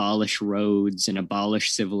should abolish roads and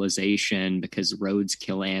abolish civilization because roads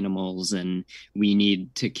kill animals and we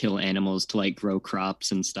need to kill animals to, like, grow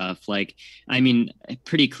crops and stuff. Like, I mean,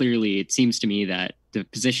 pretty clearly, it seems to me that the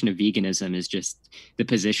position of veganism is just the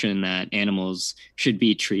position that animals should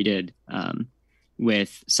be treated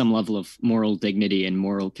with some level of moral dignity and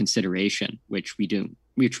moral consideration, which we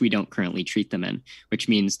don't currently treat them in, which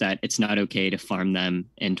means that it's not okay to farm them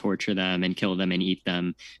and torture them and kill them and eat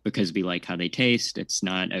them because we like how they taste. It's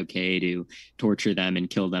not okay to torture them and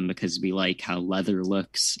kill them because we like how leather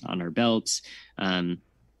looks on our belts.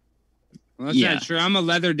 Well, that's not true. I'm a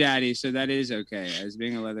leather daddy, so that is okay. As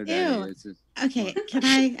being a leather daddy. Okay, can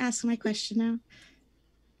I ask my question now?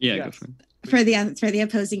 Yeah, yes. Go for it. For the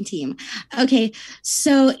opposing team. Okay,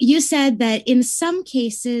 so you said that in some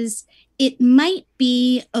cases it might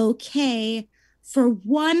be okay for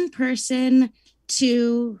one person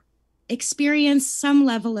to experience some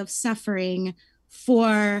level of suffering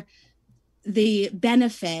for the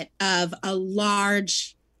benefit of a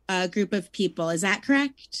large group of people. Is that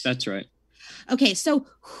correct? That's right. Okay, so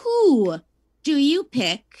who do you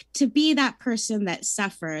pick to be that person that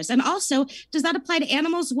suffers? And also, does that apply to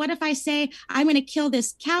animals? What if I say, I'm going to kill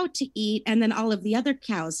this cow to eat and then all of the other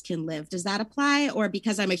cows can live? Does that apply? Or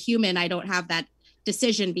because I'm a human, I don't have that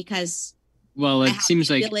decision because I have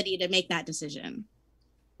the ability to make that decision?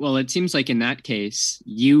 Well, it seems like in that case,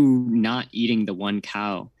 you not eating the one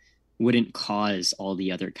cow wouldn't cause all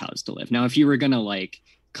the other cows to live. Now, if you were going to, like,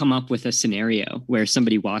 come up with a scenario where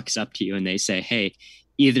somebody walks up to you and they say, hey,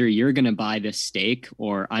 either you're going to buy this steak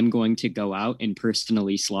or I'm going to go out and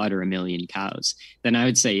personally slaughter 1 million cows, then I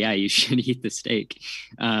would say, yeah, you should eat the steak.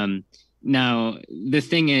 Now, the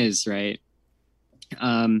thing is, right,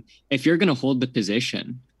 if you're going to hold the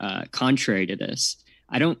position contrary to this,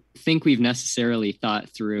 I don't think we've necessarily thought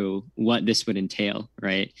through what this would entail,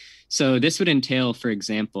 right? So this would entail, for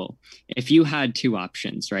example, if you had 2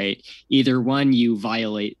 options, right? Either one, you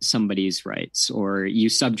violate somebody's rights or you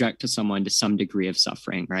subject to someone to some degree of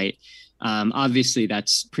suffering, right? Obviously,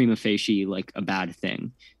 that's prima facie like a bad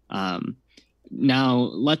thing. Now,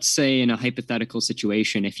 let's say in a hypothetical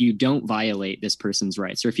situation, if you don't violate this person's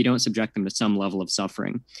rights or if you don't subject them to some level of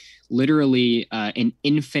suffering, literally an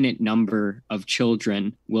infinite number of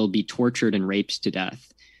children will be tortured and raped to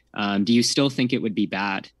death. Do you still think it would be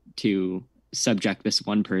bad to subject this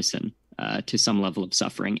one person to some level of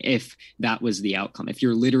suffering if that was the outcome, if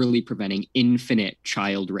you're literally preventing infinite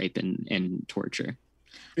child rape and torture?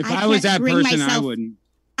 If I was that person, I wouldn't.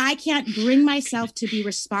 I can't bring myself to be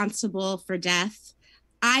responsible for death.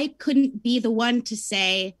 I couldn't be the one to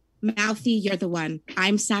say, Mouthy, you're the one.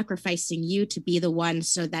 I'm sacrificing you to be the one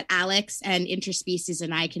so that Alex and interspecies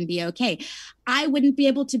and I can be okay. I wouldn't be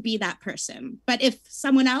able to be that person. But if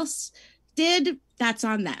someone else did, that's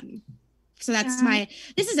on them. So that's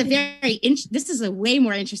this is a way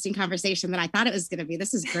more interesting conversation than I thought it was going to be.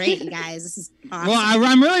 This is great, you guys. This is awesome. Well,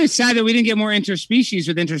 I'm really sad that we didn't get more interspecies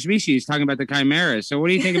with interspecies talking about the chimeras. So what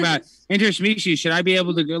do you think about interspecies? Should I be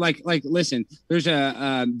able to go listen, there's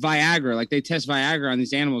a Viagra, like they test Viagra on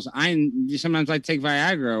these animals. I sometimes like take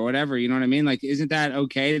Viagra or whatever, you know what I mean? Like, isn't that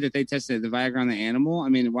okay that they tested the Viagra on the animal? I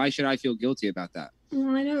mean, why should I feel guilty about that?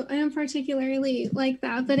 Well, I don't particularly like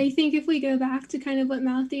that, but I think if we go back to kind of what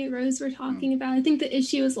Mouthy and Rose were talking about, I think the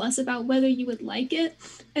issue is less about whether you would like it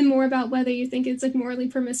and more about whether you think it's like morally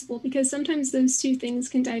permissible, because sometimes those two things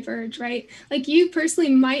can diverge, right? Like you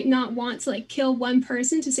personally might not want to like kill one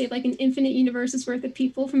person to save like an infinite universe's worth of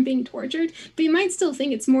people from being tortured, but you might still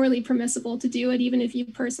think it's morally permissible to do it, even if you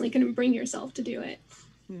personally couldn't bring yourself to do it.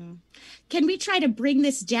 Yeah. Can we try to bring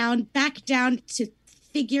this back down to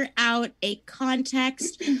figure out a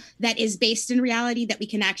context that is based in reality that we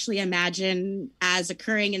can actually imagine as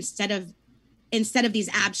occurring instead of these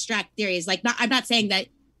abstract theories? Like, I'm not saying that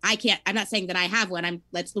I have one.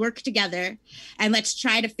 Let's work together and let's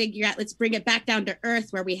try to figure out, let's bring it back down to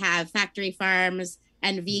earth where we have factory farms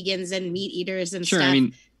and vegans and meat eaters and stuff. Sure. I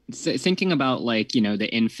mean, thinking about like, the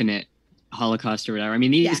infinite Holocaust or whatever, I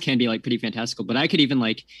mean, these can be like pretty fantastical, but I could even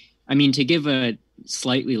to give a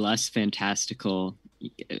slightly less fantastical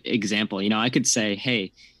example, I could say,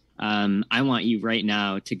 hey, I want you right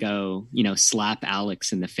now to go, slap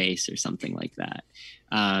Alex in the face or something like that.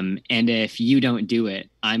 And if you don't do it,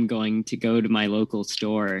 I'm going to go to my local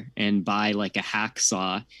store and buy like a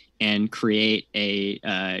hacksaw and create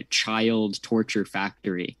a child torture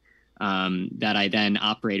factory that I then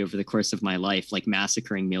operate over the course of my life, like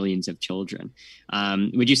massacring millions of children.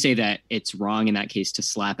 Would you say that it's wrong in that case to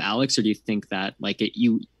slap Alex, or do you think that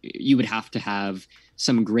you would have to have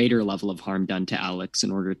some greater level of harm done to Alex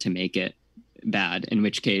in order to make it bad? In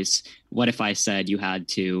which case, what if I said you had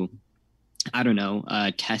to, I don't know,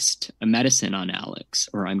 test a medicine on Alex,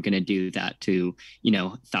 or I'm going to do that to,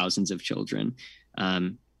 thousands of children?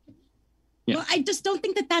 Yeah. Well, I just don't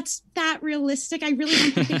think that that's that realistic. I really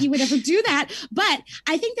don't think that you would ever do that. But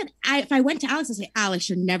I think that if I went to Alex and say, Alex,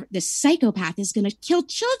 this psychopath is going to kill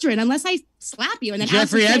children unless I slap you. And then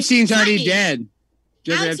Jeffrey Epstein's already dead.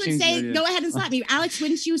 Alex would say, go ahead and slap me. Alex,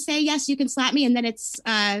 wouldn't you say, yes, you can slap me? And then it's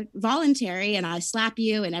voluntary and I slap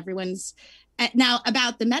you and everyone's... Now,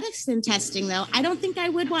 about the medicine testing, though, I don't think I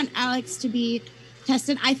would want Alex to be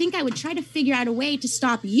tested. I think I would try to figure out a way to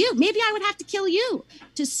stop you. Maybe I would have to kill you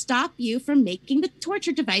to stop you from making the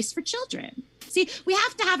torture device for children. See, we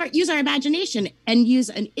have to use our imagination and make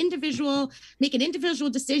an individual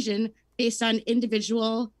decision based on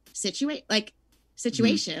individual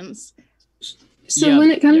situations. So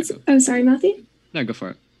when it comes, sorry, Mouthy? No, go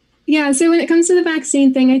for it. Yeah, so when it comes to the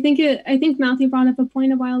vaccine thing, I think Mouthy brought up a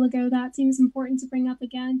point a while ago that seems important to bring up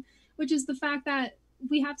again, which is the fact that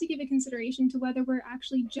we have to give a consideration to whether we're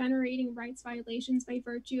actually generating rights violations by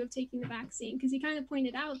virtue of taking the vaccine. Because he kind of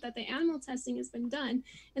pointed out that the animal testing has been done,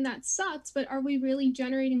 and that sucks, but are we really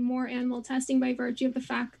generating more animal testing by virtue of the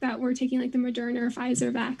fact that we're taking like the Moderna or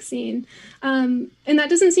Pfizer vaccine? And that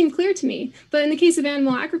doesn't seem clear to me. But in the case of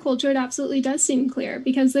animal agriculture, it absolutely does seem clear,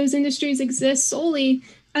 because those industries exist solely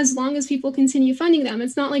as long as people continue funding them.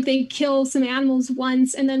 It's not like they kill some animals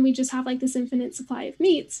once and then we just have like this infinite supply of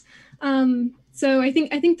meats. So I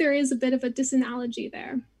think there is a bit of a disanalogy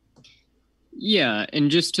there. Yeah, and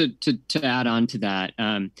just to add on to that,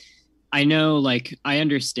 I know, I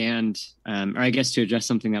understand, or I guess to address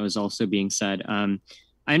something that was also being said,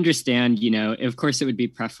 I understand, of course it would be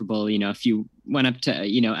preferable, if you went up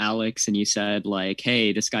to, Alex and you said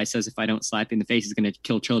hey, this guy says if I don't slap you in the face, he's going to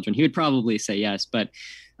kill children. He would probably say yes. But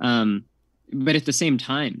at the same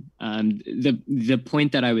time, the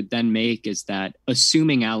point that I would then make is that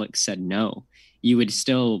assuming Alex said no, you would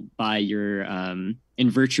still, by your, in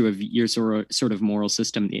virtue of your sort of moral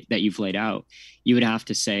system that you've laid out, you would have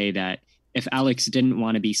to say that if Alex didn't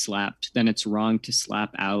want to be slapped, then it's wrong to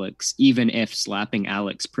slap Alex, even if slapping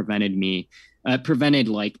Alex prevented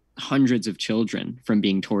hundreds of children from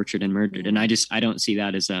being tortured and murdered. And I don't see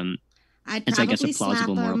that as I guess a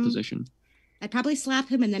plausible moral position. I'd probably slap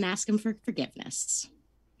him and then ask him for forgiveness.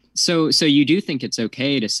 So you do think it's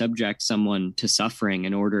okay to subject someone to suffering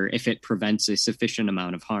in order if it prevents a sufficient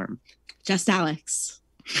amount of harm? Just Alex.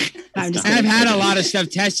 I've had a lot of stuff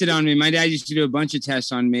tested on me. My dad used to do a bunch of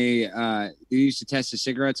tests on me. He used to test the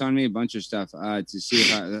cigarettes on me, a bunch of stuff to see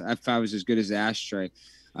if I was as good as the ashtray.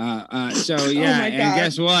 So yeah,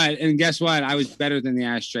 and guess what? I was better than the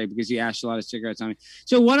ashtray because he ashed a lot of cigarettes on me.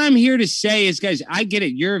 So what I'm here to say is, guys, I get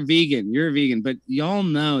it. You're a vegan, but y'all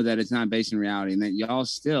know that it's not based in reality and that y'all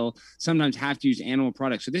still sometimes have to use animal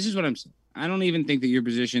products. So this is what I'm saying. I don't even think that your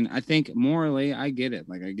position, I think morally, I get it.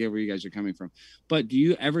 Like, I get where you guys are coming from. But do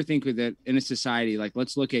you ever think with that in a society, like,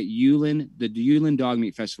 let's look at Yulin, the Yulin Dog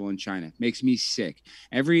Meat Festival in China. Makes me sick.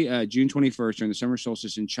 Every June 21st during the summer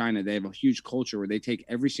solstice in China, they have a huge culture where they take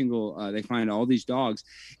every single, they find all these dogs,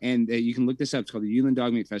 and you can look this up. It's called the Yulin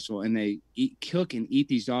Dog Meat Festival, and they cook and eat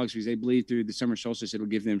these dogs because they believe through the summer solstice, it'll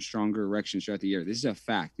give them stronger erections throughout the year. This is a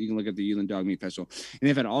fact. You can look up the Yulin Dog Meat Festival. And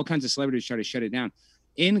they've had all kinds of celebrities try to shut it down.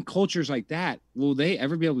 In cultures like that, will they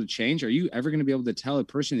ever be able to change? Are you ever going to be able to tell a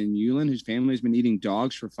person in Yulin whose family has been eating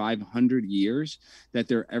dogs for 500 years that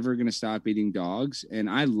they're ever going to stop eating dogs? And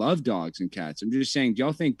I love dogs and cats. I'm just saying, do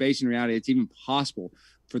y'all think based in reality, it's even possible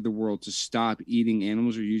for the world to stop eating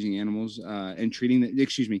animals or using animals and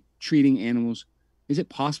treating animals? Is it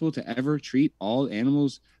possible to ever treat all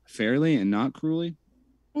animals fairly and not cruelly?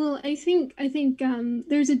 Well, I think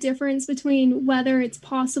there's a difference between whether it's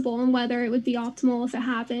possible and whether it would be optimal if it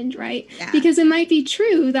happened, right? Yeah. Because it might be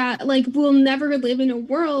true that, like, we'll never live in a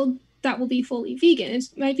world that will be fully vegan. It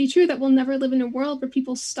might be true that we'll never live in a world where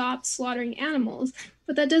people stop slaughtering animals,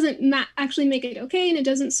 but that doesn't actually make it okay, and it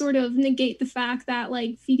doesn't sort of negate the fact that,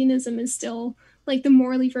 like, veganism is still, like, the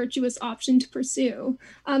morally virtuous option to pursue.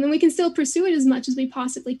 And we can still pursue it as much as we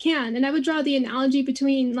possibly can. And I would draw the analogy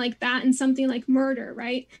between, like, that and something like murder,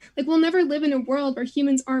 right? Like, we'll never live in a world where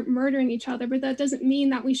humans aren't murdering each other, but that doesn't mean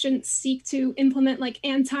that we shouldn't seek to implement, like,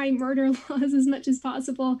 anti-murder laws as much as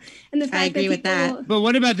possible. And the fact I agree with that. But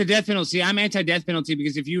what about the death penalty? I'm anti-death penalty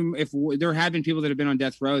because if there have been people that have been on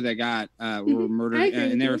death row that got were murdered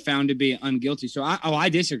and they were found to be unguilty. So I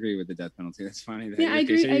disagree with the death penalty. That's funny. Yeah, I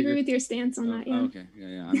agree with your stance on that. Yeah. Okay.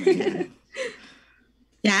 Yeah.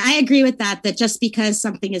 Yeah, I agree with that just because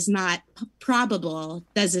something is not probable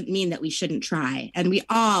doesn't mean that we shouldn't try. And we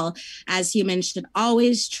all, as humans, should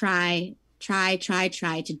always try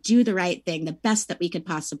to do the right thing, the best that we could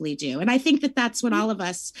possibly do. And I think that that's what all of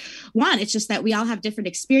us want. It's just that we all have different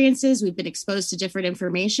experiences. We've been exposed to different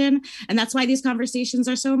information. And that's why these conversations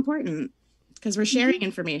are so important, because we're sharing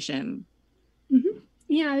information. Mm-hmm.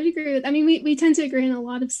 Yeah, I would agree with. I mean, we tend to agree on a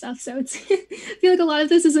lot of stuff, so it's. I feel like a lot of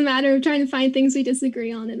this is a matter of trying to find things we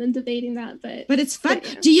disagree on and then debating that. But it's fun.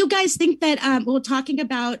 Yeah. Do you guys think that we're talking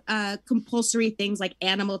about compulsory things like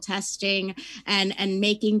animal testing and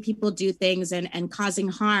making people do things and causing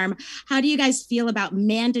harm? How do you guys feel about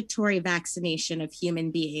mandatory vaccination of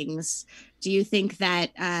human beings? Do you think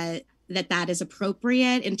that that is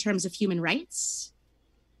appropriate in terms of human rights?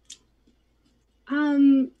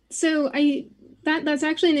 That's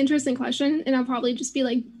actually an interesting question, and I'll probably just be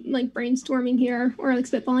like brainstorming here or like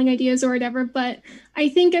spitballing ideas or whatever. But I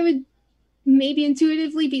think I would maybe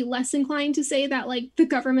intuitively be less inclined to say that like the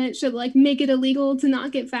government should like make it illegal to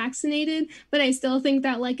not get vaccinated. But I still think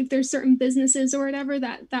that like if there's certain businesses or whatever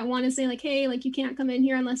that want to say like, hey, like you can't come in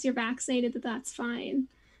here unless you're vaccinated, that's fine.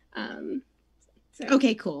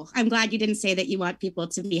 Okay, cool. I'm glad you didn't say that you want people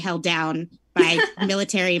to be held down by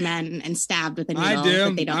military men and stabbed with a needle. I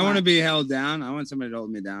do. That I want to be held down. I want somebody to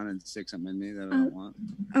hold me down and stick something in me that I don't want.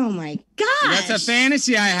 Oh my gosh. That's a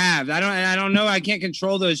fantasy I have. I don't know. I can't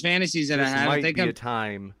control those fantasies that I have. Might be a good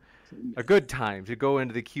time to go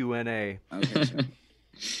into the Q&A. Okay. So.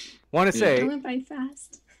 Want to say, I went by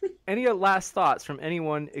fast. Any last thoughts from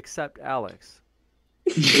anyone except Alex?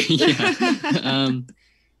 Yeah.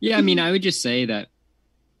 Yeah, I mean, I would just say that,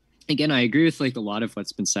 again, I agree with like a lot of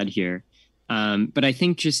what's been said here. But I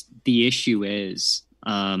think just the issue is,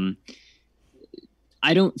 I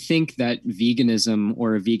don't think that veganism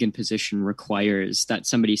or a vegan position requires that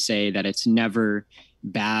somebody say that it's never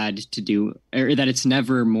bad to do, or that it's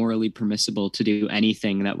never morally permissible to do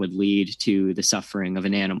anything that would lead to the suffering of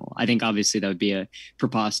an animal. I think obviously that would be a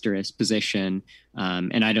preposterous position.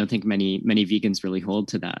 And I don't think many vegans really hold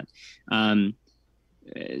to that.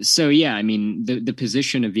 So, yeah, I mean, the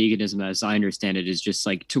position of veganism, as I understand it, is just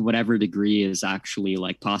like to whatever degree is actually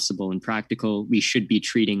like possible and practical, we should be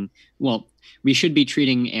treating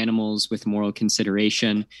animals with moral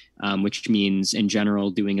consideration, which means in general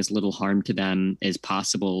doing as little harm to them as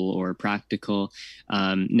possible or practical.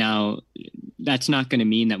 Now, that's not going to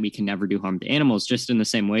mean that we can never do harm to animals, just in the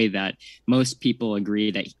same way that most people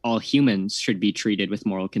agree that all humans should be treated with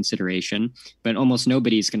moral consideration, but almost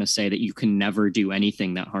nobody's going to say that you can never do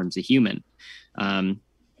anything that harms a human.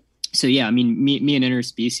 So yeah, I mean, me and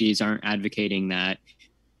Interspecies aren't advocating that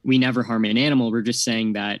we never harm an animal. We're just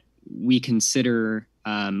saying that we consider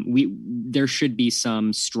there should be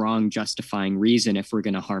some strong justifying reason if we're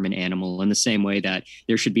going to harm an animal, in the same way that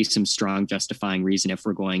there should be some strong justifying reason if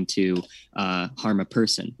we're going to harm a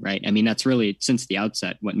person, right? I mean, that's really, since the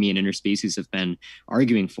outset, what me and Interspecies have been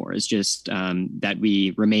arguing for, is just that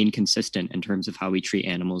we remain consistent in terms of how we treat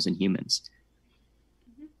animals and humans.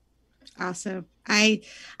 Awesome. I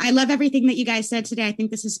love everything that you guys said today. I think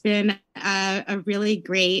this has been a really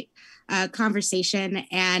great conversation.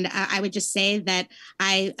 And I would just say that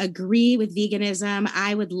I agree with veganism.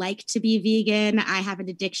 I would like to be vegan. I have an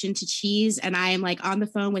addiction to cheese, and I am like on the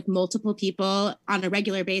phone with multiple people on a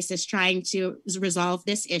regular basis trying to resolve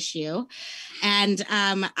this issue. And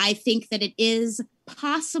I think that it is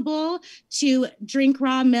possible to drink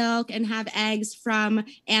raw milk and have eggs from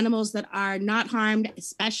animals that are not harmed,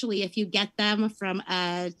 especially if you get them from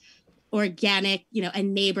a organic, a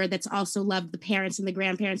neighbor that's also loved the parents and the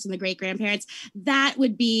grandparents and the great grandparents. That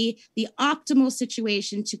would be the optimal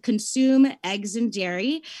situation to consume eggs and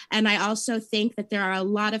dairy. And I also think that there are a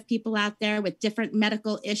lot of people out there with different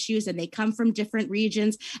medical issues, and they come from different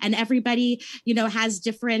regions, and everybody, has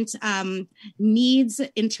different needs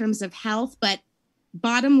in terms of health. But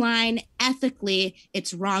bottom line, ethically,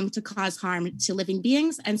 it's wrong to cause harm to living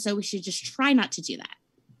beings. And so we should just try not to do that.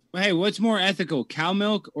 Well, hey, what's more ethical, cow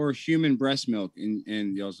milk or human breast milk,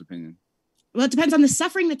 in y'all's opinion? Well, it depends on the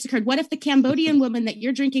suffering that's occurred. What if the Cambodian woman that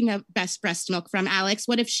you're drinking a best breast milk from, Alex,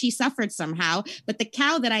 what if she suffered somehow? But the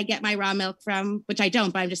cow that I get my raw milk from, which I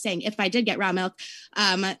don't, but I'm just saying, if I did get raw milk,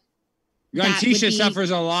 Tisha suffers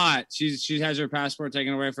a lot. She has her passport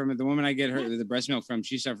taken away from her. The woman I get the breast milk from,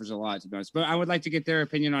 she suffers a lot, to be honest. But I would like to get their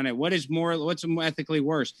opinion on it. What's more ethically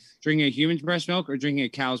worse, drinking a human's breast milk or drinking a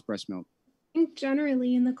cow's breast milk? I think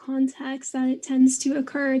generally in the context that it tends to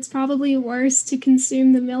occur, it's probably worse to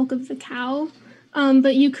consume the milk of the cow.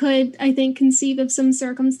 But you could, I think, conceive of some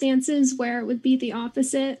circumstances where it would be the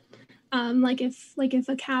opposite. Like if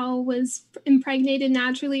a cow was impregnated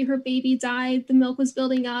naturally, her baby died, the milk was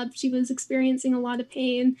building up, she was experiencing a lot of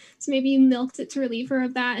pain, so maybe you milked it to relieve her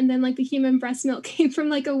of that. And then like the human breast milk came from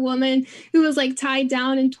like a woman who was like tied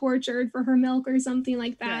down and tortured for her milk or something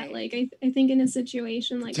like that. Right. Like I think in a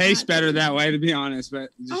situation like tastes better that way, to be honest. But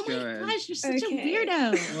just go ahead. Gosh, you're such a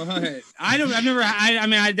weirdo.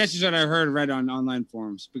 What? That's just what I read on online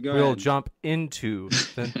forums. But go we'll ahead. Jump into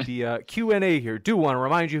the Q&A here. Do want to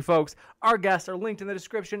remind you folks, our guests are linked in the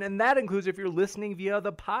description, and that includes if you're listening via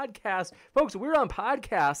the podcast. Folks, we're on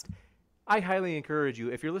podcast. I highly encourage you,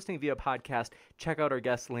 if you're listening via podcast, check out our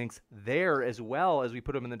guest links there as well, as we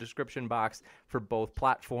put them in the description box for both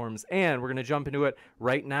platforms. And we're going to jump into it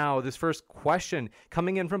right now. This first question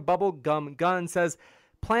coming in from Bubblegum Gun says,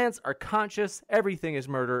 plants are conscious, everything is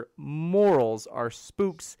murder, morals are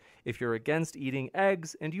spooks. If you're against eating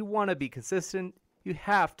eggs and you want to be consistent, you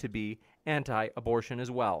have to be anti-abortion as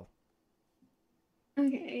well.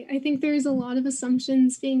 Okay, I think there's a lot of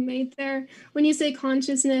assumptions being made there. When you say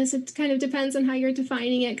consciousness, it kind of depends on how you're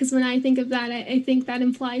defining it, because when I think of that, I think that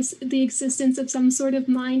implies the existence of some sort of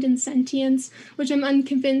mind and sentience, which I'm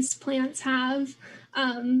unconvinced plants have.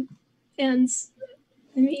 And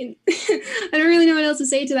I mean, I don't really know what else to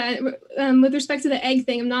say to that. With respect to the egg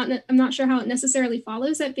thing, I'm not sure how it necessarily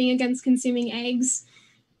follows that being against consuming eggs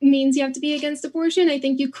means you have to be against abortion. I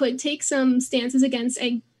think you could take some stances against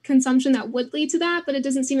egg consumption that would lead to that, but it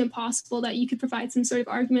doesn't seem impossible that you could provide some sort of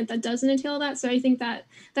argument that doesn't entail that. So I think that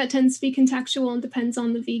tends to be contextual and depends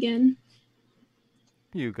on the vegan.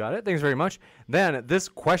 You got it. Thanks very much. Then this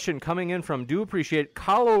question coming in from Do Appreciate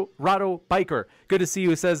Colorado Biker. Good to see you.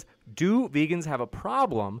 It says, do vegans have a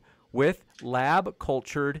problem with lab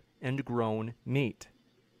cultured and grown meat?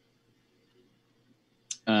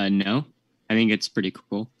 No, I think it's pretty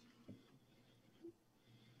cool.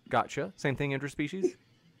 Gotcha. Same thing, interspecies?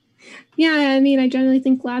 Yeah, I mean, I generally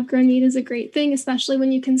think lab-grown meat is a great thing, especially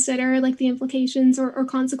when you consider like the implications or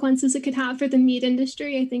consequences it could have for the meat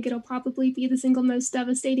industry. I think it'll probably be the single most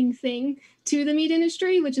devastating thing to the meat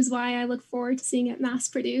industry, which is why I look forward to seeing it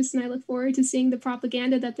mass-produced, and I look forward to seeing the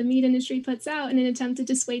propaganda that the meat industry puts out in an attempt to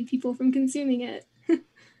dissuade people from consuming it.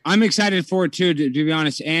 I'm excited for it too, to be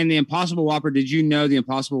honest. And the Impossible Whopper, did you know the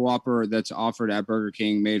Impossible Whopper that's offered at Burger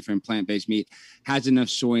King, made from plant-based meat, has enough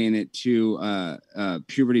soy in it to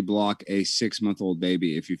puberty block a 6-month-old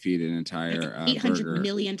baby if you feed an entire 800 burger.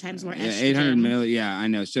 million times more estrogen. Yeah, 800 million. Yeah, I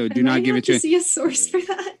know. So do not give it to. See a source for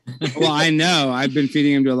that. Well, I know. I've been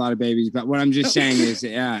feeding him to a lot of babies, but what I'm just saying is,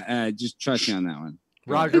 just trust me on that one.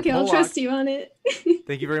 Roger okay, Pollock, I'll trust you on it.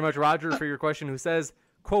 Thank you very much, Roger, for your question, who says,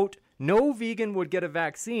 quote, no vegan would get a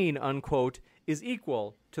vaccine, unquote, is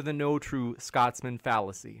equal to the no true Scotsman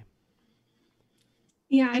fallacy?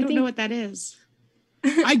 Yeah, I don't know what that is.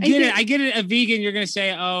 I get it. I get it. A vegan, you're going to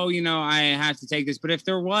say, oh, I have to take this. But if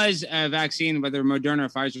there was a vaccine, whether Moderna or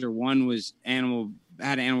Pfizer, one was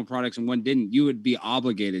had animal products and one didn't, you would be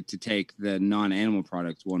obligated to take the non-animal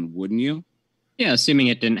product one, wouldn't you? Yeah, assuming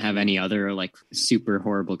it didn't have any other like super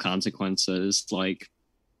horrible consequences, like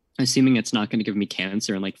assuming it's not going to give me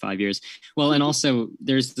cancer in like 5 years. Well, and also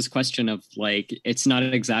there's this question of like, it's not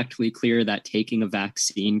exactly clear that taking a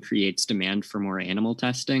vaccine creates demand for more animal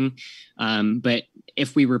testing. But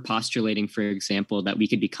if we were postulating, for example, that we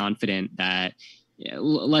could be confident that,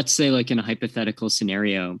 let's say like in a hypothetical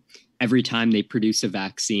scenario, every time they produce a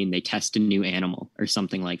vaccine, they test a new animal or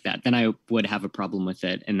something like that, then I would have a problem with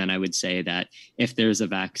it. And then I would say that if there's a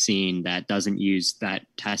vaccine that doesn't use that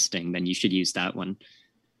testing, then you should use that one.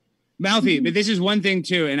 Mouthy, but this is one thing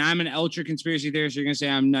too, and I'm an ultra conspiracy theorist. You're going to say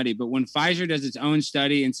I'm nutty, but when Pfizer does its own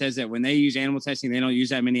study and says that when they use animal testing, they don't use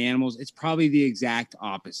that many animals, it's probably the exact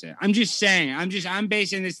opposite. I'm just saying, I'm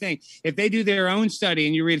basing this thing. If they do their own study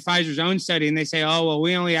and you read Pfizer's own study and they say, oh, well,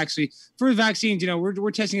 we only actually, for vaccines, we're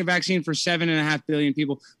testing a vaccine for 7.5 billion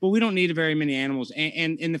people, but we don't need very many animals.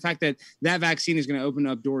 And the fact that vaccine is going to open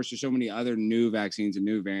up doors to so many other new vaccines and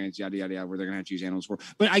new variants, yada, yada, yada, where they're going to have to use animals for.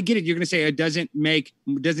 But I get it. You're going to say it doesn't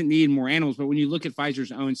need more animals. But when you look at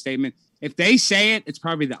Pfizer's own statement, if they say it, it's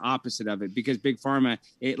probably the opposite of it, because Big Pharma,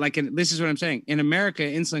 this is what I'm saying. In America,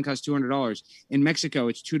 insulin costs $200. In Mexico,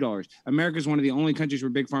 it's $2. America is one of the only countries where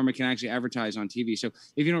Big Pharma can actually advertise on TV. So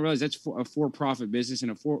if you don't realize, that's a for-profit business,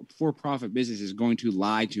 and a for-profit business is going to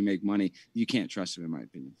lie to make money. You can't trust them, in my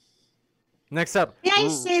opinion. Next up. May I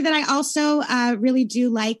say that I also really do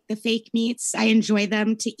like the fake meats. I enjoy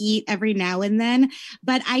them to eat every now and then,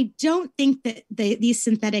 but I don't think that these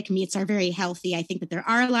synthetic meats are very healthy. I think that there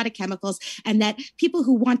are a lot of chemicals, and that people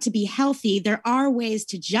who want to be healthy, there are ways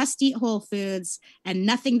to just eat whole foods and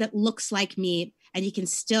nothing that looks like meat, and you can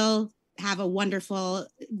still have a wonderful,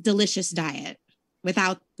 delicious diet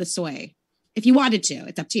without the soy. If you wanted to,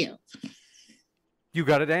 it's up to you. You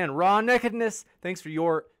got it, and Raw Nakedness, thanks for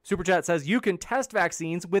your super chat, says you can test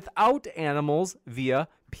vaccines without animals via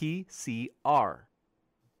PCR.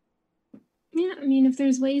 Yeah, I mean, if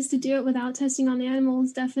there's ways to do it without testing on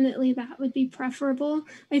animals, definitely that would be preferable.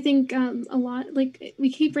 I think a lot, like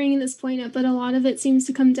we keep bringing this point up, but a lot of it seems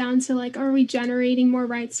to come down to like, are we generating more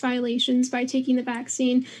rights violations by taking the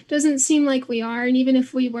vaccine? Doesn't seem like we are. And even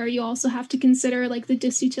if we were, you also have to consider like the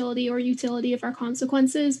disutility or utility of our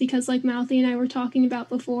consequences, because like Mouthy and I were talking about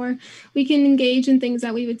before, we can engage in things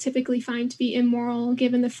that we would typically find to be immoral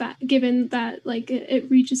given that like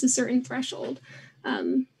it reaches a certain threshold.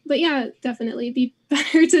 But yeah, definitely it'd be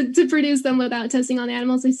better to produce them without testing on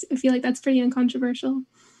animals. I feel like that's pretty uncontroversial.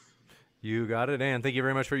 You got it, Ann. Thank you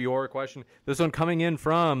very much for your question. This one coming in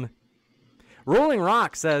from Rolling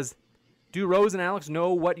Rock says, do Rose and Alex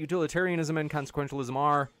know what utilitarianism and consequentialism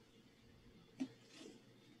are?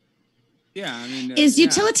 Yeah, I mean, is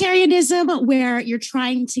utilitarianism where you're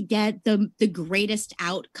trying to get the greatest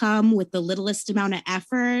outcome with the littlest amount of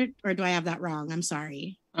effort, or do I have that wrong? I'm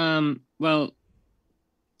sorry.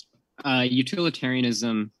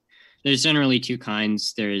 Utilitarianism, there's generally two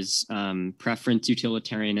kinds. There's preference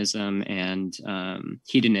utilitarianism and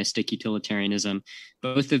hedonistic utilitarianism.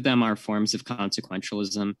 Both of them are forms of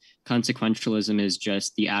consequentialism. Consequentialism is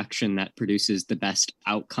just the action that produces the best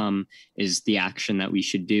outcome is the action that we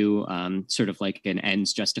should do, sort of like an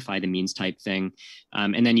ends justify the means type thing.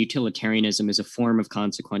 And then utilitarianism is a form of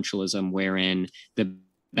consequentialism wherein the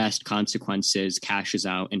best consequences cashes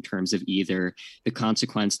out in terms of either the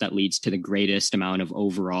consequence that leads to the greatest amount of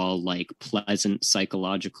overall like pleasant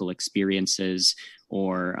psychological experiences,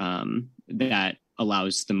 or that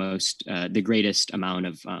allows the greatest amount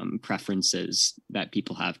of preferences that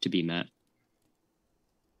people have to be met.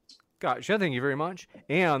 Gotcha. Thank you very much.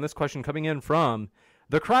 And this question coming in from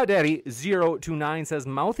the Crawdaddy 029 says,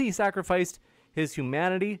 Mouthy sacrificed his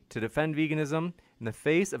humanity to defend veganism in the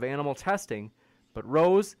face of animal testing, but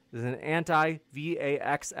Rose is an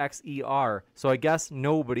anti-vaxxer, so I guess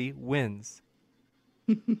nobody wins.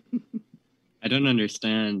 I don't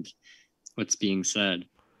understand what's being said,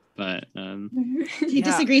 but he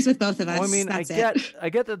disagrees with both of us. Well, I mean, I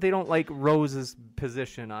get that they don't like Rose's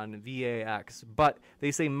position on VAX, but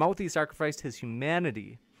they say Mouthy sacrificed his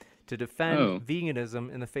humanity to defend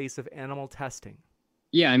veganism in the face of animal testing.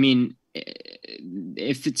 Yeah, I mean,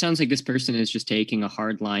 if it sounds like this person is just taking a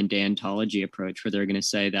hardline deontology approach where they're going to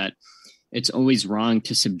say that it's always wrong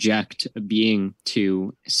to subject a being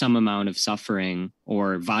to some amount of suffering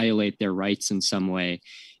or violate their rights in some way,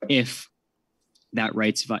 if that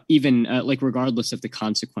even like regardless of the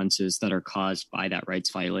consequences that are caused by that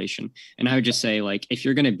rights violation. And I would just say, like, if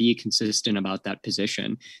you're going to be consistent about that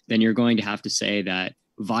position, then you're going to have to say that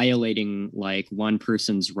violating like one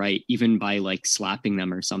person's right, even by like slapping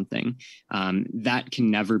them or something, that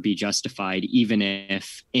can never be justified, even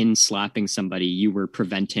if in slapping somebody you were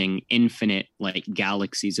preventing infinite like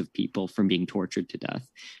galaxies of people from being tortured to death.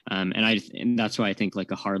 And that's why I think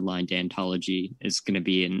like a hardline deontology is going to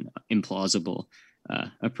be an implausible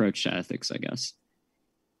approach to ethics, I guess.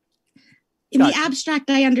 In the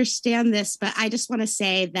abstract, I understand this, but I just want to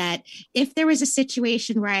say that if there was a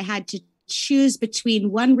situation where I had to choose between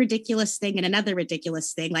one ridiculous thing and another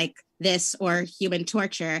ridiculous thing like this or human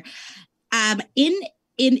torture,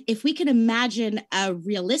 if we can imagine a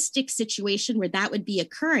realistic situation where that would be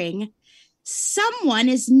occurring, someone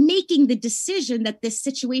is making the decision that this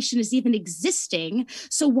situation is even existing.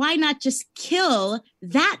 So why not just kill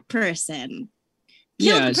that person?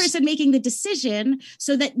 Kill the person making the decision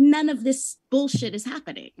so that none of this bullshit is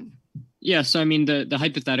happening. Yeah, so I mean, the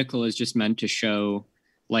hypothetical is just meant to show,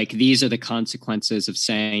 like, these are the consequences of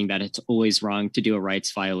saying that it's always wrong to do a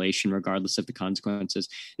rights violation regardless of the consequences.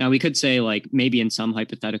 Now, we could say, like, maybe in some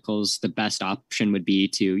hypotheticals, the best option would be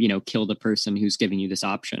to, you know, kill the person who's giving you this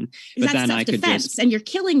option. But then I could just... And you're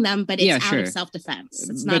killing them, but it's out of self-defense.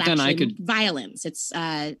 It's not actually violence. It's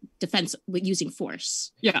defense using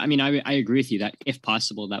force. Yeah, I mean, I agree with you that if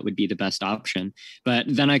possible, that would be the best option. But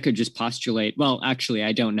then I could just postulate, well, actually,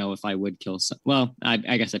 I don't know if I would kill some... Well, I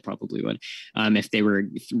guess I probably would if they were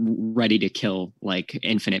ready to kill like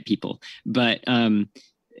infinite people. But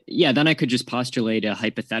yeah, then I could just postulate a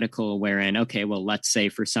hypothetical wherein, okay, well, let's say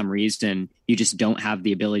for some reason you just don't have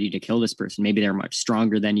the ability to kill this person. Maybe they're much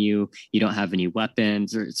stronger than you. You don't have any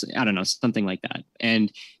weapons, or I don't know, something like that.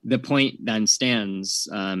 And the point then stands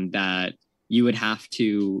that you would have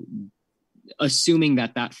to, assuming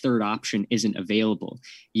that that third option isn't available,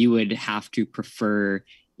 you would have to prefer,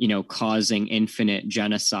 you know, causing infinite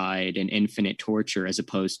genocide and infinite torture as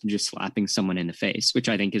opposed to just slapping someone in the face, which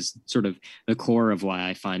I think is sort of the core of why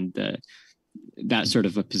I find that sort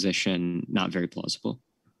of a position not very plausible.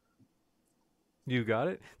 You got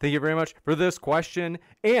it. Thank you very much for this question.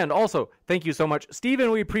 And also, thank you so much, Stephen.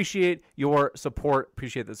 We appreciate your support.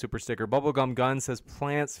 Appreciate the super sticker. Bubblegum Gun says,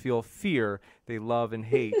 plants feel fear. They love and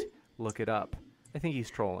hate. Look it up. I think he's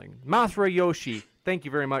trolling. Mathra Yoshi, thank you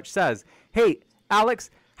very much, says, hey, Alex,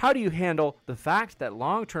 how do you handle the fact that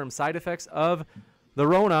long-term side effects of the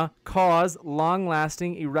Rona cause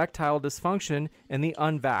long-lasting erectile dysfunction in the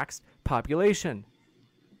unvaxxed population?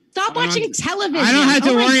 Stop watching television. I don't have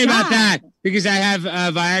to worry about that because I have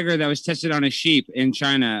Viagra that was tested on a sheep in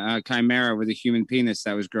China, Chimera with a human penis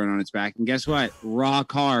that was grown on its back. And guess what?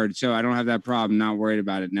 Rock hard. So I don't have that problem. Not worried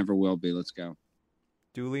about it. Never will be. Let's go.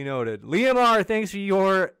 Duly noted. Liam R., thanks for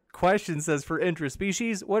your question, says, for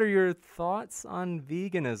interspecies, what are your thoughts on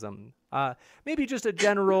veganism? Maybe just a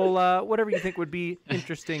general, whatever you think would be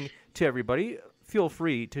interesting to everybody. Feel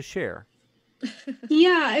free to share.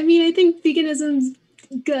 Yeah, I mean, I think veganism's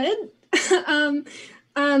good.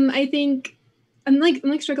 I think I'm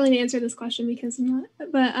like struggling to answer this question because I'm not,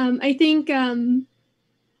 but I think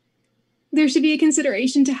there should be a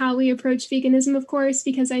consideration to how we approach veganism, of course,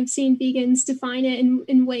 because I've seen vegans define it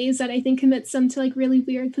in ways that I think commits them to like really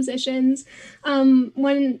weird positions.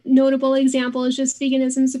 One notable example is just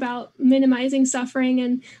veganism's about minimizing suffering.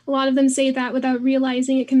 And a lot of them say that without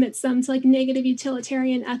realizing it commits them to like negative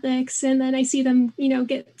utilitarian ethics. And then I see them, you know,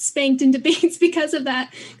 get spanked in debates because of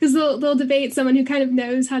that, because they'll debate someone who kind of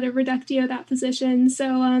knows how to reductio that position.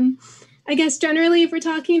 So, I guess generally, if we're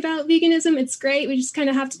talking about veganism, it's great. We just kind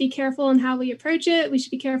of have to be careful in how we approach it. We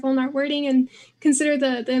should be careful in our wording and consider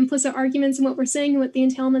the implicit arguments and what we're saying and what the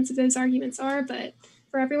entailments of those arguments are. But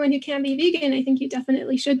for everyone who can be vegan, I think you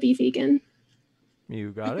definitely should be vegan.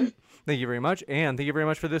 You got it. Thank you very much. And thank you very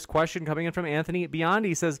much for this question coming in from Anthony Beyond.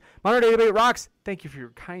 He says, Modern Day Debate rocks. Thank you for your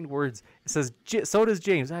kind words. It says, so does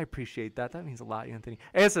James. I appreciate that. That means a lot, Anthony.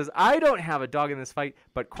 And it says, I don't have a dog in this fight,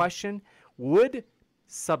 but question, would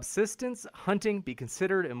subsistence hunting be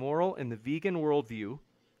considered immoral in the vegan worldview?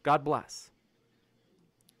 God bless.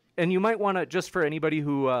 And you might want to, just for anybody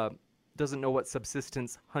who doesn't know what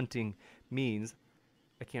subsistence hunting means,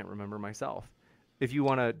 I can't remember myself, if you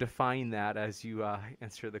want to define that as you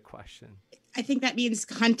answer the question. I think that means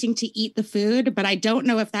hunting to eat the food, but I don't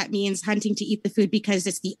know if that means hunting to eat the food because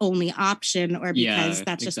it's the only option or because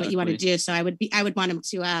that's just what you want to do. So I would want him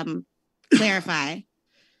to clarify.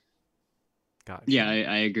 Gotcha. Yeah,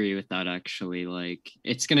 I agree with that, actually. Like,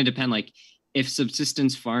 it's going to depend. Like, if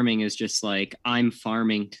subsistence farming is just like, I'm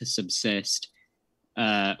farming to subsist,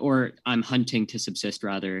 or I'm hunting to subsist,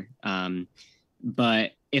 rather,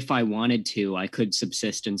 But if I wanted to, I could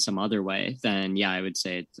subsist in some other way, then yeah, I would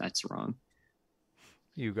say that's wrong.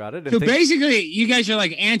 You got it. So basically, you guys are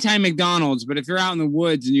like anti-McDonald's, but if you're out in the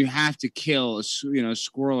woods and you have to kill a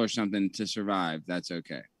squirrel or something to survive, that's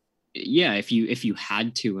okay. Yeah, if you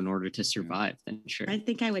had to in order to survive, then sure. I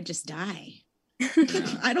think I would just die.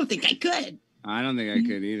 I don't think I could. I don't think I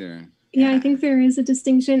could either. Yeah, I think there is a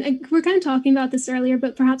distinction. We're kind of talking about this earlier,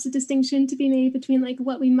 but perhaps a distinction to be made between like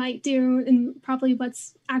what we might do and probably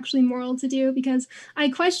what's actually moral to do, because I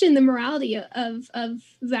question the morality of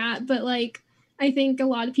that. But like, I think a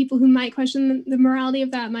lot of people who might question the morality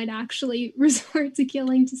of that might actually resort to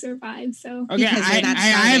killing to survive. So okay,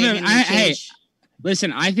 hey,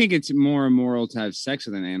 listen, I think it's more immoral to have sex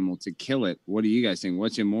with an animal to kill it. What do you guys think?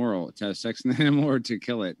 What's immoral, to have sex with an animal or to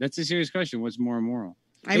kill it? That's a serious question. What's more immoral?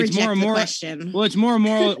 I reject the question. Well, it's more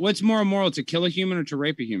immoral. What's more immoral, to kill a human or to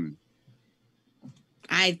rape a human?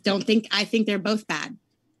 I think they're both bad.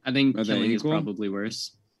 I think killing is probably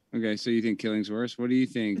worse. Okay, so you think killing's worse? What do you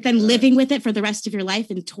think? But then living with it for the rest of your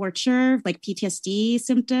life in torture, like PTSD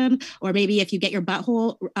symptom, or maybe if you get your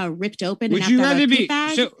butthole ripped open. Would you rather be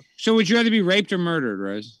so? Would you rather be raped or murdered,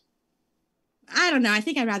 Rose? I don't know. I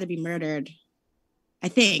think I'd rather be murdered. I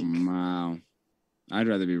think. Wow. I'd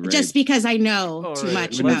rather be raped. Just because I know too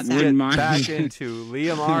much about that. Get back into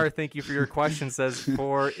Liam R. Thank you for your question. Says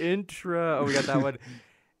for intra. Oh, we got that one.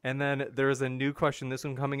 And then there's a new question. This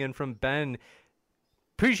one coming in from Ben.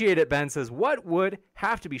 Appreciate it. Ben says, what would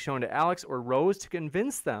have to be shown to Alex or Rose to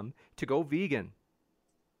convince them to go vegan?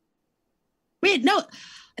 Wait, no,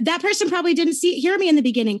 that person probably didn't hear me in the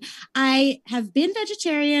beginning. I have been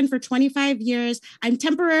vegetarian for 25 years. I'm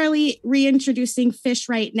temporarily reintroducing fish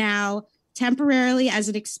right now, temporarily as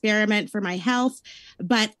an experiment for my health,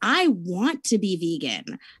 but I want to be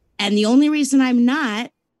vegan. And the only reason I'm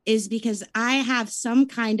not is because I have some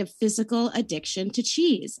kind of physical addiction to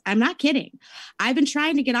cheese. I'm not kidding. I've been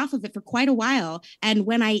trying to get off of it for quite a while. And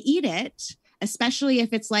when I eat it, especially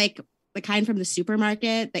if it's like the kind from the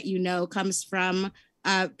supermarket that comes from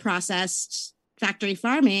processed factory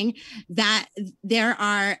farming, that there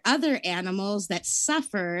are other animals that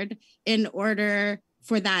suffered in order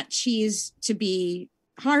for that cheese to be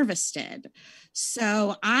harvested.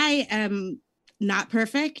 So I am not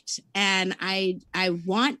perfect, and I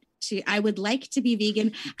would like to be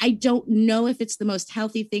vegan. I don't know if it's the most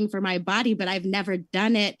healthy thing for my body, but I've never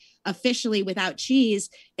done it officially without cheese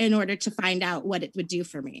in order to find out what it would do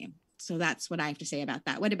for me. So that's what I have to say about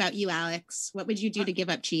that. What about you, Alex? What would you do to give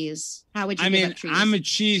up cheese? How would you give up cheese? I'm a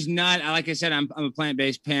cheese nut. Like I said, I'm a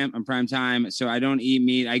plant-based pimp. I'm prime time, so I don't eat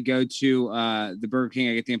meat. I go to the Burger King.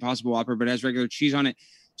 I get the Impossible Whopper, but it has regular cheese on it.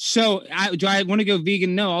 So do I want to go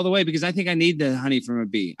vegan? No, all the way, because I think I need the honey from a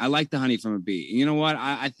bee. I like the honey from a bee. You know what?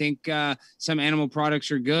 I think some animal products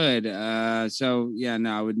are good. So yeah,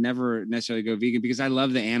 no, I would never necessarily go vegan because I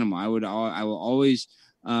love the animal. I will always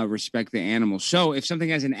respect the animal. So if something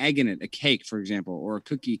has an egg in it, a cake, for example, or a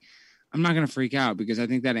cookie, I'm not going to freak out because I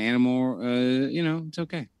think that animal, it's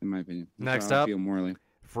okay, in my opinion. That's Next up, feel morally.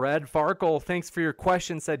 Fred Farkle, thanks for your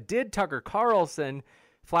question, said, did Tucker Carlson,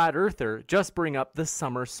 flat earther, just bring up the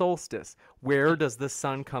summer solstice? Where does the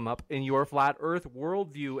sun come up in your flat earth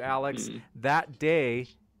worldview, Alex, that day?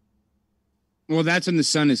 Well, that's when the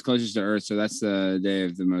sun is closest to Earth. So that's the day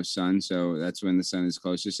of the most sun. So that's when the sun is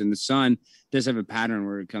closest. And the sun does have a pattern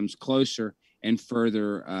where it comes closer and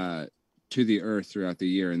further to the Earth throughout the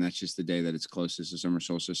year. And that's just the day that it's closest to summer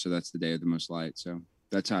solstice. So that's the day of the most light. So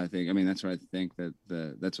that's how I think. I mean, that's what I think, that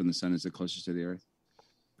that's when the sun is the closest to the Earth.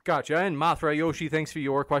 Gotcha. And Mathra Yoshi, thanks for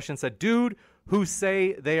your question, said, dude who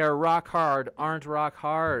say they are rock hard aren't rock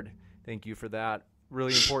hard. Thank you for that.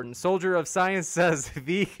 Really important. Soldier of Science says,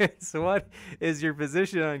 vegans, what is your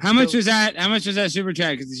position on How much was that super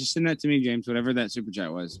chat? Because just send that to me, James, whatever that super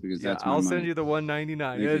chat was, because that's I'll send you the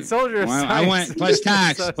 $1.99. Soldier of Science. I went plus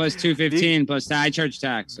tax, plus $2.15, plus I charge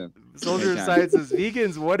tax. So Soldier of Science says,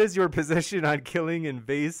 vegans, what is your position on killing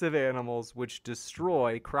invasive animals which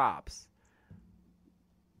destroy crops?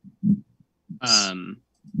 I'm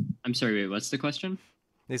sorry, wait, what's the question?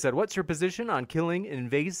 They said, what's your position on killing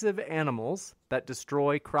invasive animals that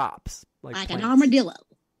destroy crops? Like an armadillo.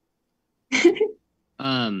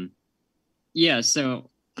 Yeah, so,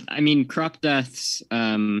 I mean, crop deaths,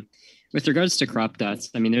 with regards to crop deaths,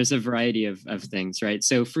 I mean, there's a variety of things, right?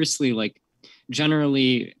 So firstly, like,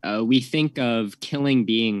 generally, we think of killing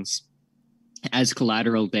beings as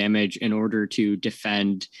collateral damage in order to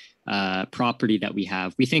defend property that we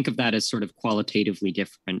have. We think of that as sort of qualitatively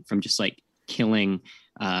different from just like killing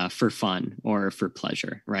for fun or for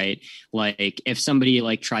pleasure, right? Like if somebody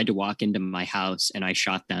like tried to walk into my house and I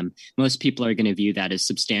shot them, most people are going to view that as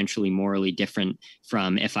substantially morally different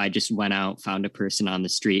from if I just went out, found a person on the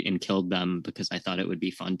street and killed them because I thought it would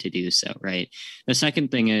be fun to do so, right? The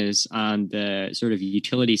second thing is on the sort of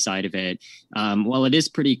utility side of it. Well, it is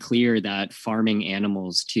pretty clear that farming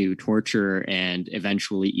animals to torture and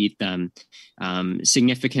eventually eat them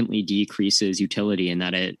significantly decreases utility, and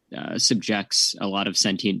that it subjects a lot of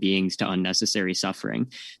sentient beings to unnecessary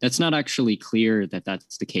suffering. That's not actually clear that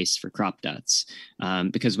that's the case for crop deaths,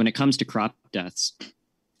 because when it comes to crop deaths,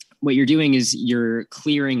 what you're doing is you're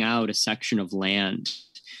clearing out a section of land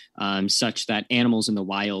such that animals in the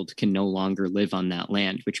wild can no longer live on that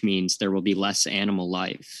land, which means there will be less animal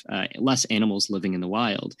life, less animals living in the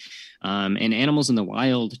wild. And animals in the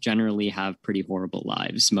wild generally have pretty horrible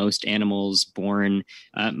lives. Most animals born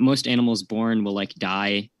will like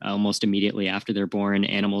die almost immediately after they're born.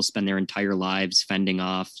 Animals spend their entire lives fending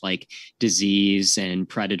off like disease and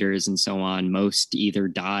predators and so on. Most either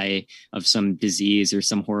die of some disease or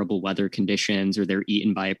some horrible weather conditions, or they're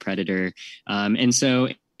eaten by a predator. And so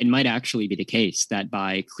it might actually be the case that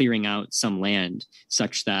by clearing out some land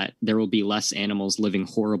such that there will be less animals living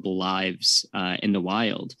horrible lives in the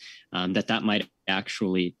wild, that might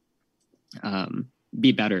actually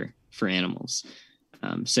be better for animals.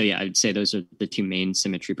 So yeah, I'd say those are the two main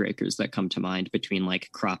symmetry breakers that come to mind between like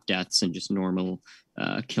crop deaths and just normal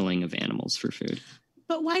killing of animals for food.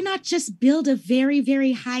 But why not just build a very,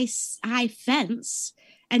 very high fence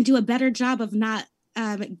and do a better job of not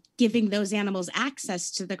giving those animals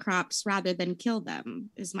access to the crops rather than kill them,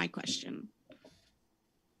 is my question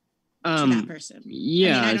to that person.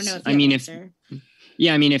 Yeah, I don't know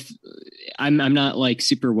if I'm not like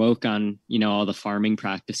super woke on, all the farming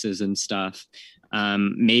practices and stuff.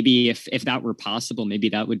 Maybe if that were possible, maybe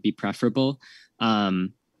that would be preferable.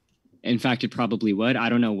 In fact, it probably would. I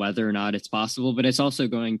don't know whether or not it's possible, but it's also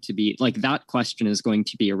going to be like that question is going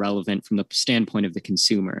to be irrelevant from the standpoint of the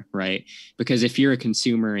consumer, right? Because if you're a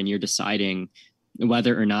consumer and you're deciding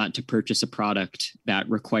whether or not to purchase a product that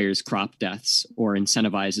requires crop deaths or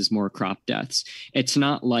incentivizes more crop deaths, it's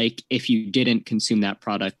not like if you didn't consume that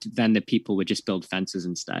product, then the people would just build fences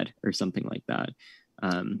instead or something like that.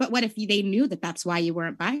 But what if they knew that that's why you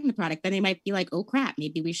weren't buying the product? Then they might be like, oh crap,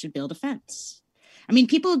 maybe we should build a fence. I mean,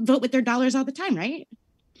 people vote with their dollars all the time, right?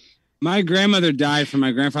 My grandmother died from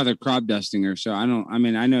my grandfather crop dusting her. So I know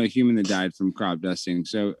a human that died from crop dusting.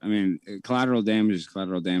 So, collateral damage is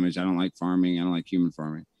collateral damage. I don't like farming. I don't like human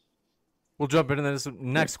farming. We'll jump into this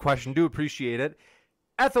next question. Do appreciate it.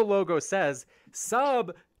 Ethologo says,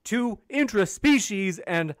 sub to intraspecies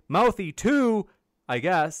and mouthy too, I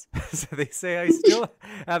guess. So they say I still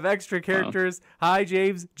have extra characters. Wow. Hi,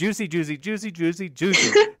 James. Juicy.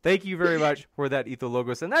 Thank you very much for that,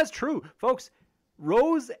 Ethologos. And that's true, folks.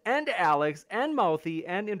 Rose and Alex and Mouthy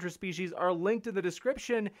and Interspecies are linked in the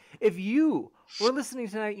description. If you were listening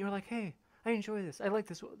tonight and you're like, hey, I enjoy this. I like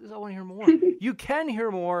this. I want to hear more. You can hear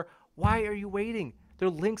more. Why are you waiting? Their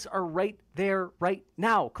links are right there right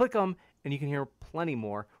now. Click them and you can hear plenty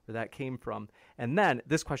more where that came from. And then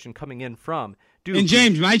this question coming in from And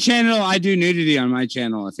James, my channel, I do nudity on my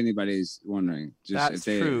channel, if anybody's wondering. That's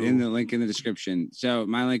true. In the link in the description. So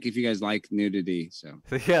my link, if you guys like nudity. So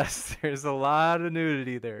yes, there's a lot of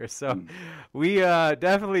nudity there. So we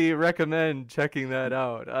definitely recommend checking that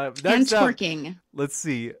out. And twerking. Let's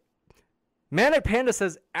see. Manic Panda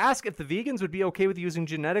says, ask if the vegans would be okay with using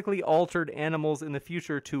genetically altered animals in the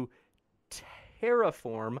future to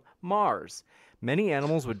terraform Mars. Many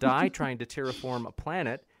animals would die trying to terraform a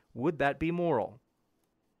planet. Would that be moral?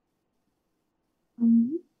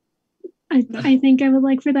 I think I would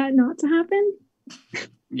like for that not to happen.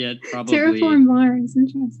 Yeah, probably. Terraform Mars,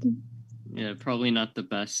 interesting. Yeah, probably not the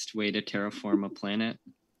best way to terraform a planet.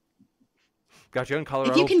 Gotcha. In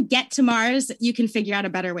Colorado. If you can get to Mars, you can figure out a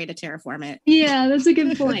better way to terraform it. Yeah, that's a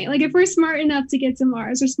good point. Like if we're smart enough to get to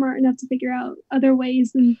Mars, we're smart enough to figure out other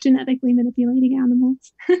ways than genetically manipulating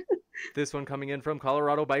animals. This one coming in from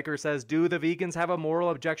Colorado Biker says, do the vegans have a moral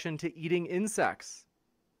objection to eating insects?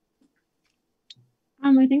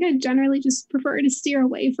 I think I generally just prefer to steer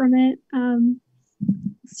away from it.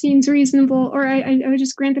 Seems reasonable, or I would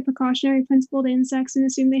just grant the precautionary principle to insects and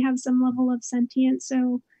assume they have some level of sentience.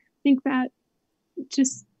 So I think that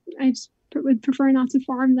I just would prefer not to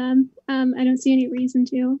farm them. I don't see any reason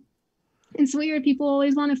to. It's weird. People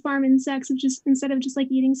always want to farm insects instead of just like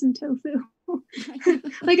eating some tofu.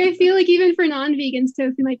 Like I feel like even for non-vegans,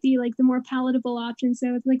 tofu might be like the more palatable option.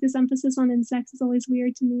 So it's like this emphasis on insects is always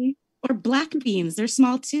weird to me. Or black beans, they're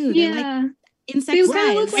small too. Yeah. insect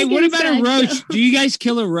size. Hey, what about a roach? Do you guys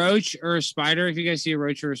kill a roach or a spider if you guys see a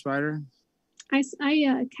roach or a spider? I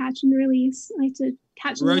catch and release. I like to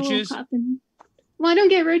catch in a little Roaches? cup. Well, I don't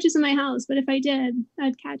get roaches in my house, but if I did,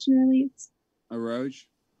 I'd catch and release. A roach?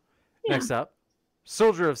 Yeah. Next up,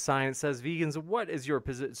 Soldier of Science says, vegans, what is your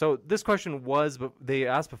position? So this question was, but they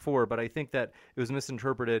asked before, but I think that it was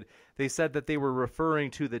misinterpreted. They said that they were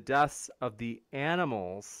referring to the deaths of the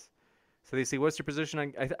animals. So they say, what's your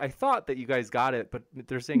position? I thought that you guys got it, but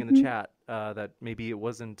they're saying in the chat that maybe it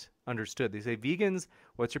wasn't understood. They say, vegans,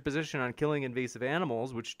 what's your position on killing invasive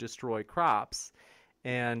animals which destroy crops?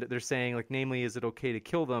 And they're saying, like, namely, is it okay to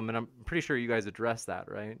kill them? And I'm pretty sure you guys addressed that,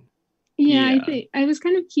 right? Yeah, I think I was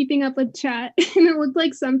kind of keeping up with chat, and it looked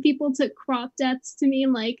like some people took crop deaths to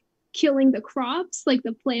mean like killing the crops, like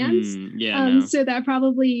the plants. So that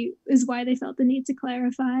probably is why they felt the need to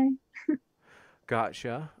clarify.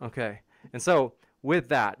 Gotcha. Okay. And so with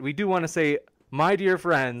that, we do want to say, my dear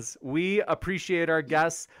friends, we appreciate our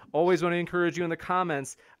guests. Always want to encourage you in the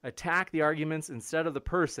comments, attack the arguments instead of the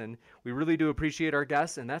person. We really do appreciate our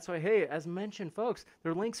guests. And that's why, hey, as mentioned, folks,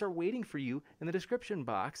 their links are waiting for you in the description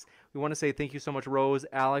box. We want to say thank you so much, Rose,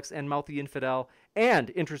 Alex, and Mouthy Infidel, and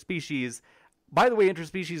Interspecies. By the way,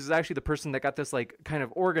 Interspecies is actually the person that got this like kind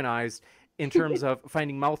of organized in terms of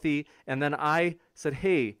finding Mouthy. And then I said,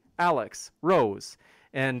 hey, Alex, Rose.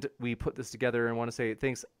 And we put this together and want to say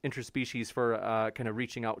thanks, Interspecies, for kind of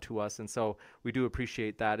reaching out to us. And so we do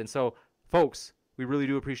appreciate that. And so, folks, we really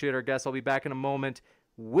do appreciate our guests. I'll be back in a moment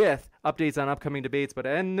with updates on upcoming debates. But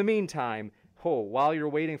in the meantime, while you're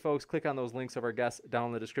waiting, folks, click on those links of our guests down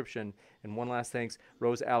in the description. And one last thanks,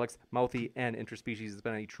 Rose, Alex, Mouthy, and Interspecies. It's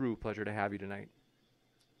been a true pleasure to have you tonight.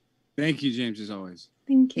 Thank you, James, as always.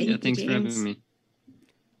 Thank you. Yeah, thanks for having me.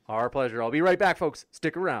 Our pleasure. I'll be right back, folks.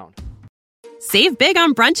 Stick around. Save big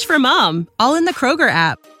on brunch for mom, all in the Kroger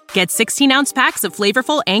app. Get 16-ounce packs of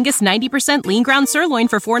flavorful Angus 90% lean ground sirloin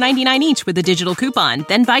for $4.99 each with a digital coupon.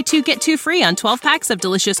 Then buy 2, get 2 free on 12 packs of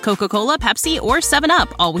delicious Coca-Cola, Pepsi, or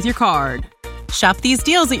 7-Up, all with your card. Shop these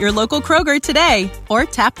deals at your local Kroger today, or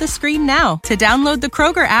tap the screen now to download the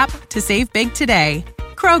Kroger app to save big today.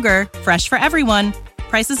 Kroger, fresh for everyone.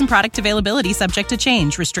 Prices and product availability subject to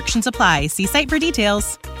change. Restrictions apply. See site for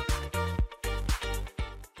details.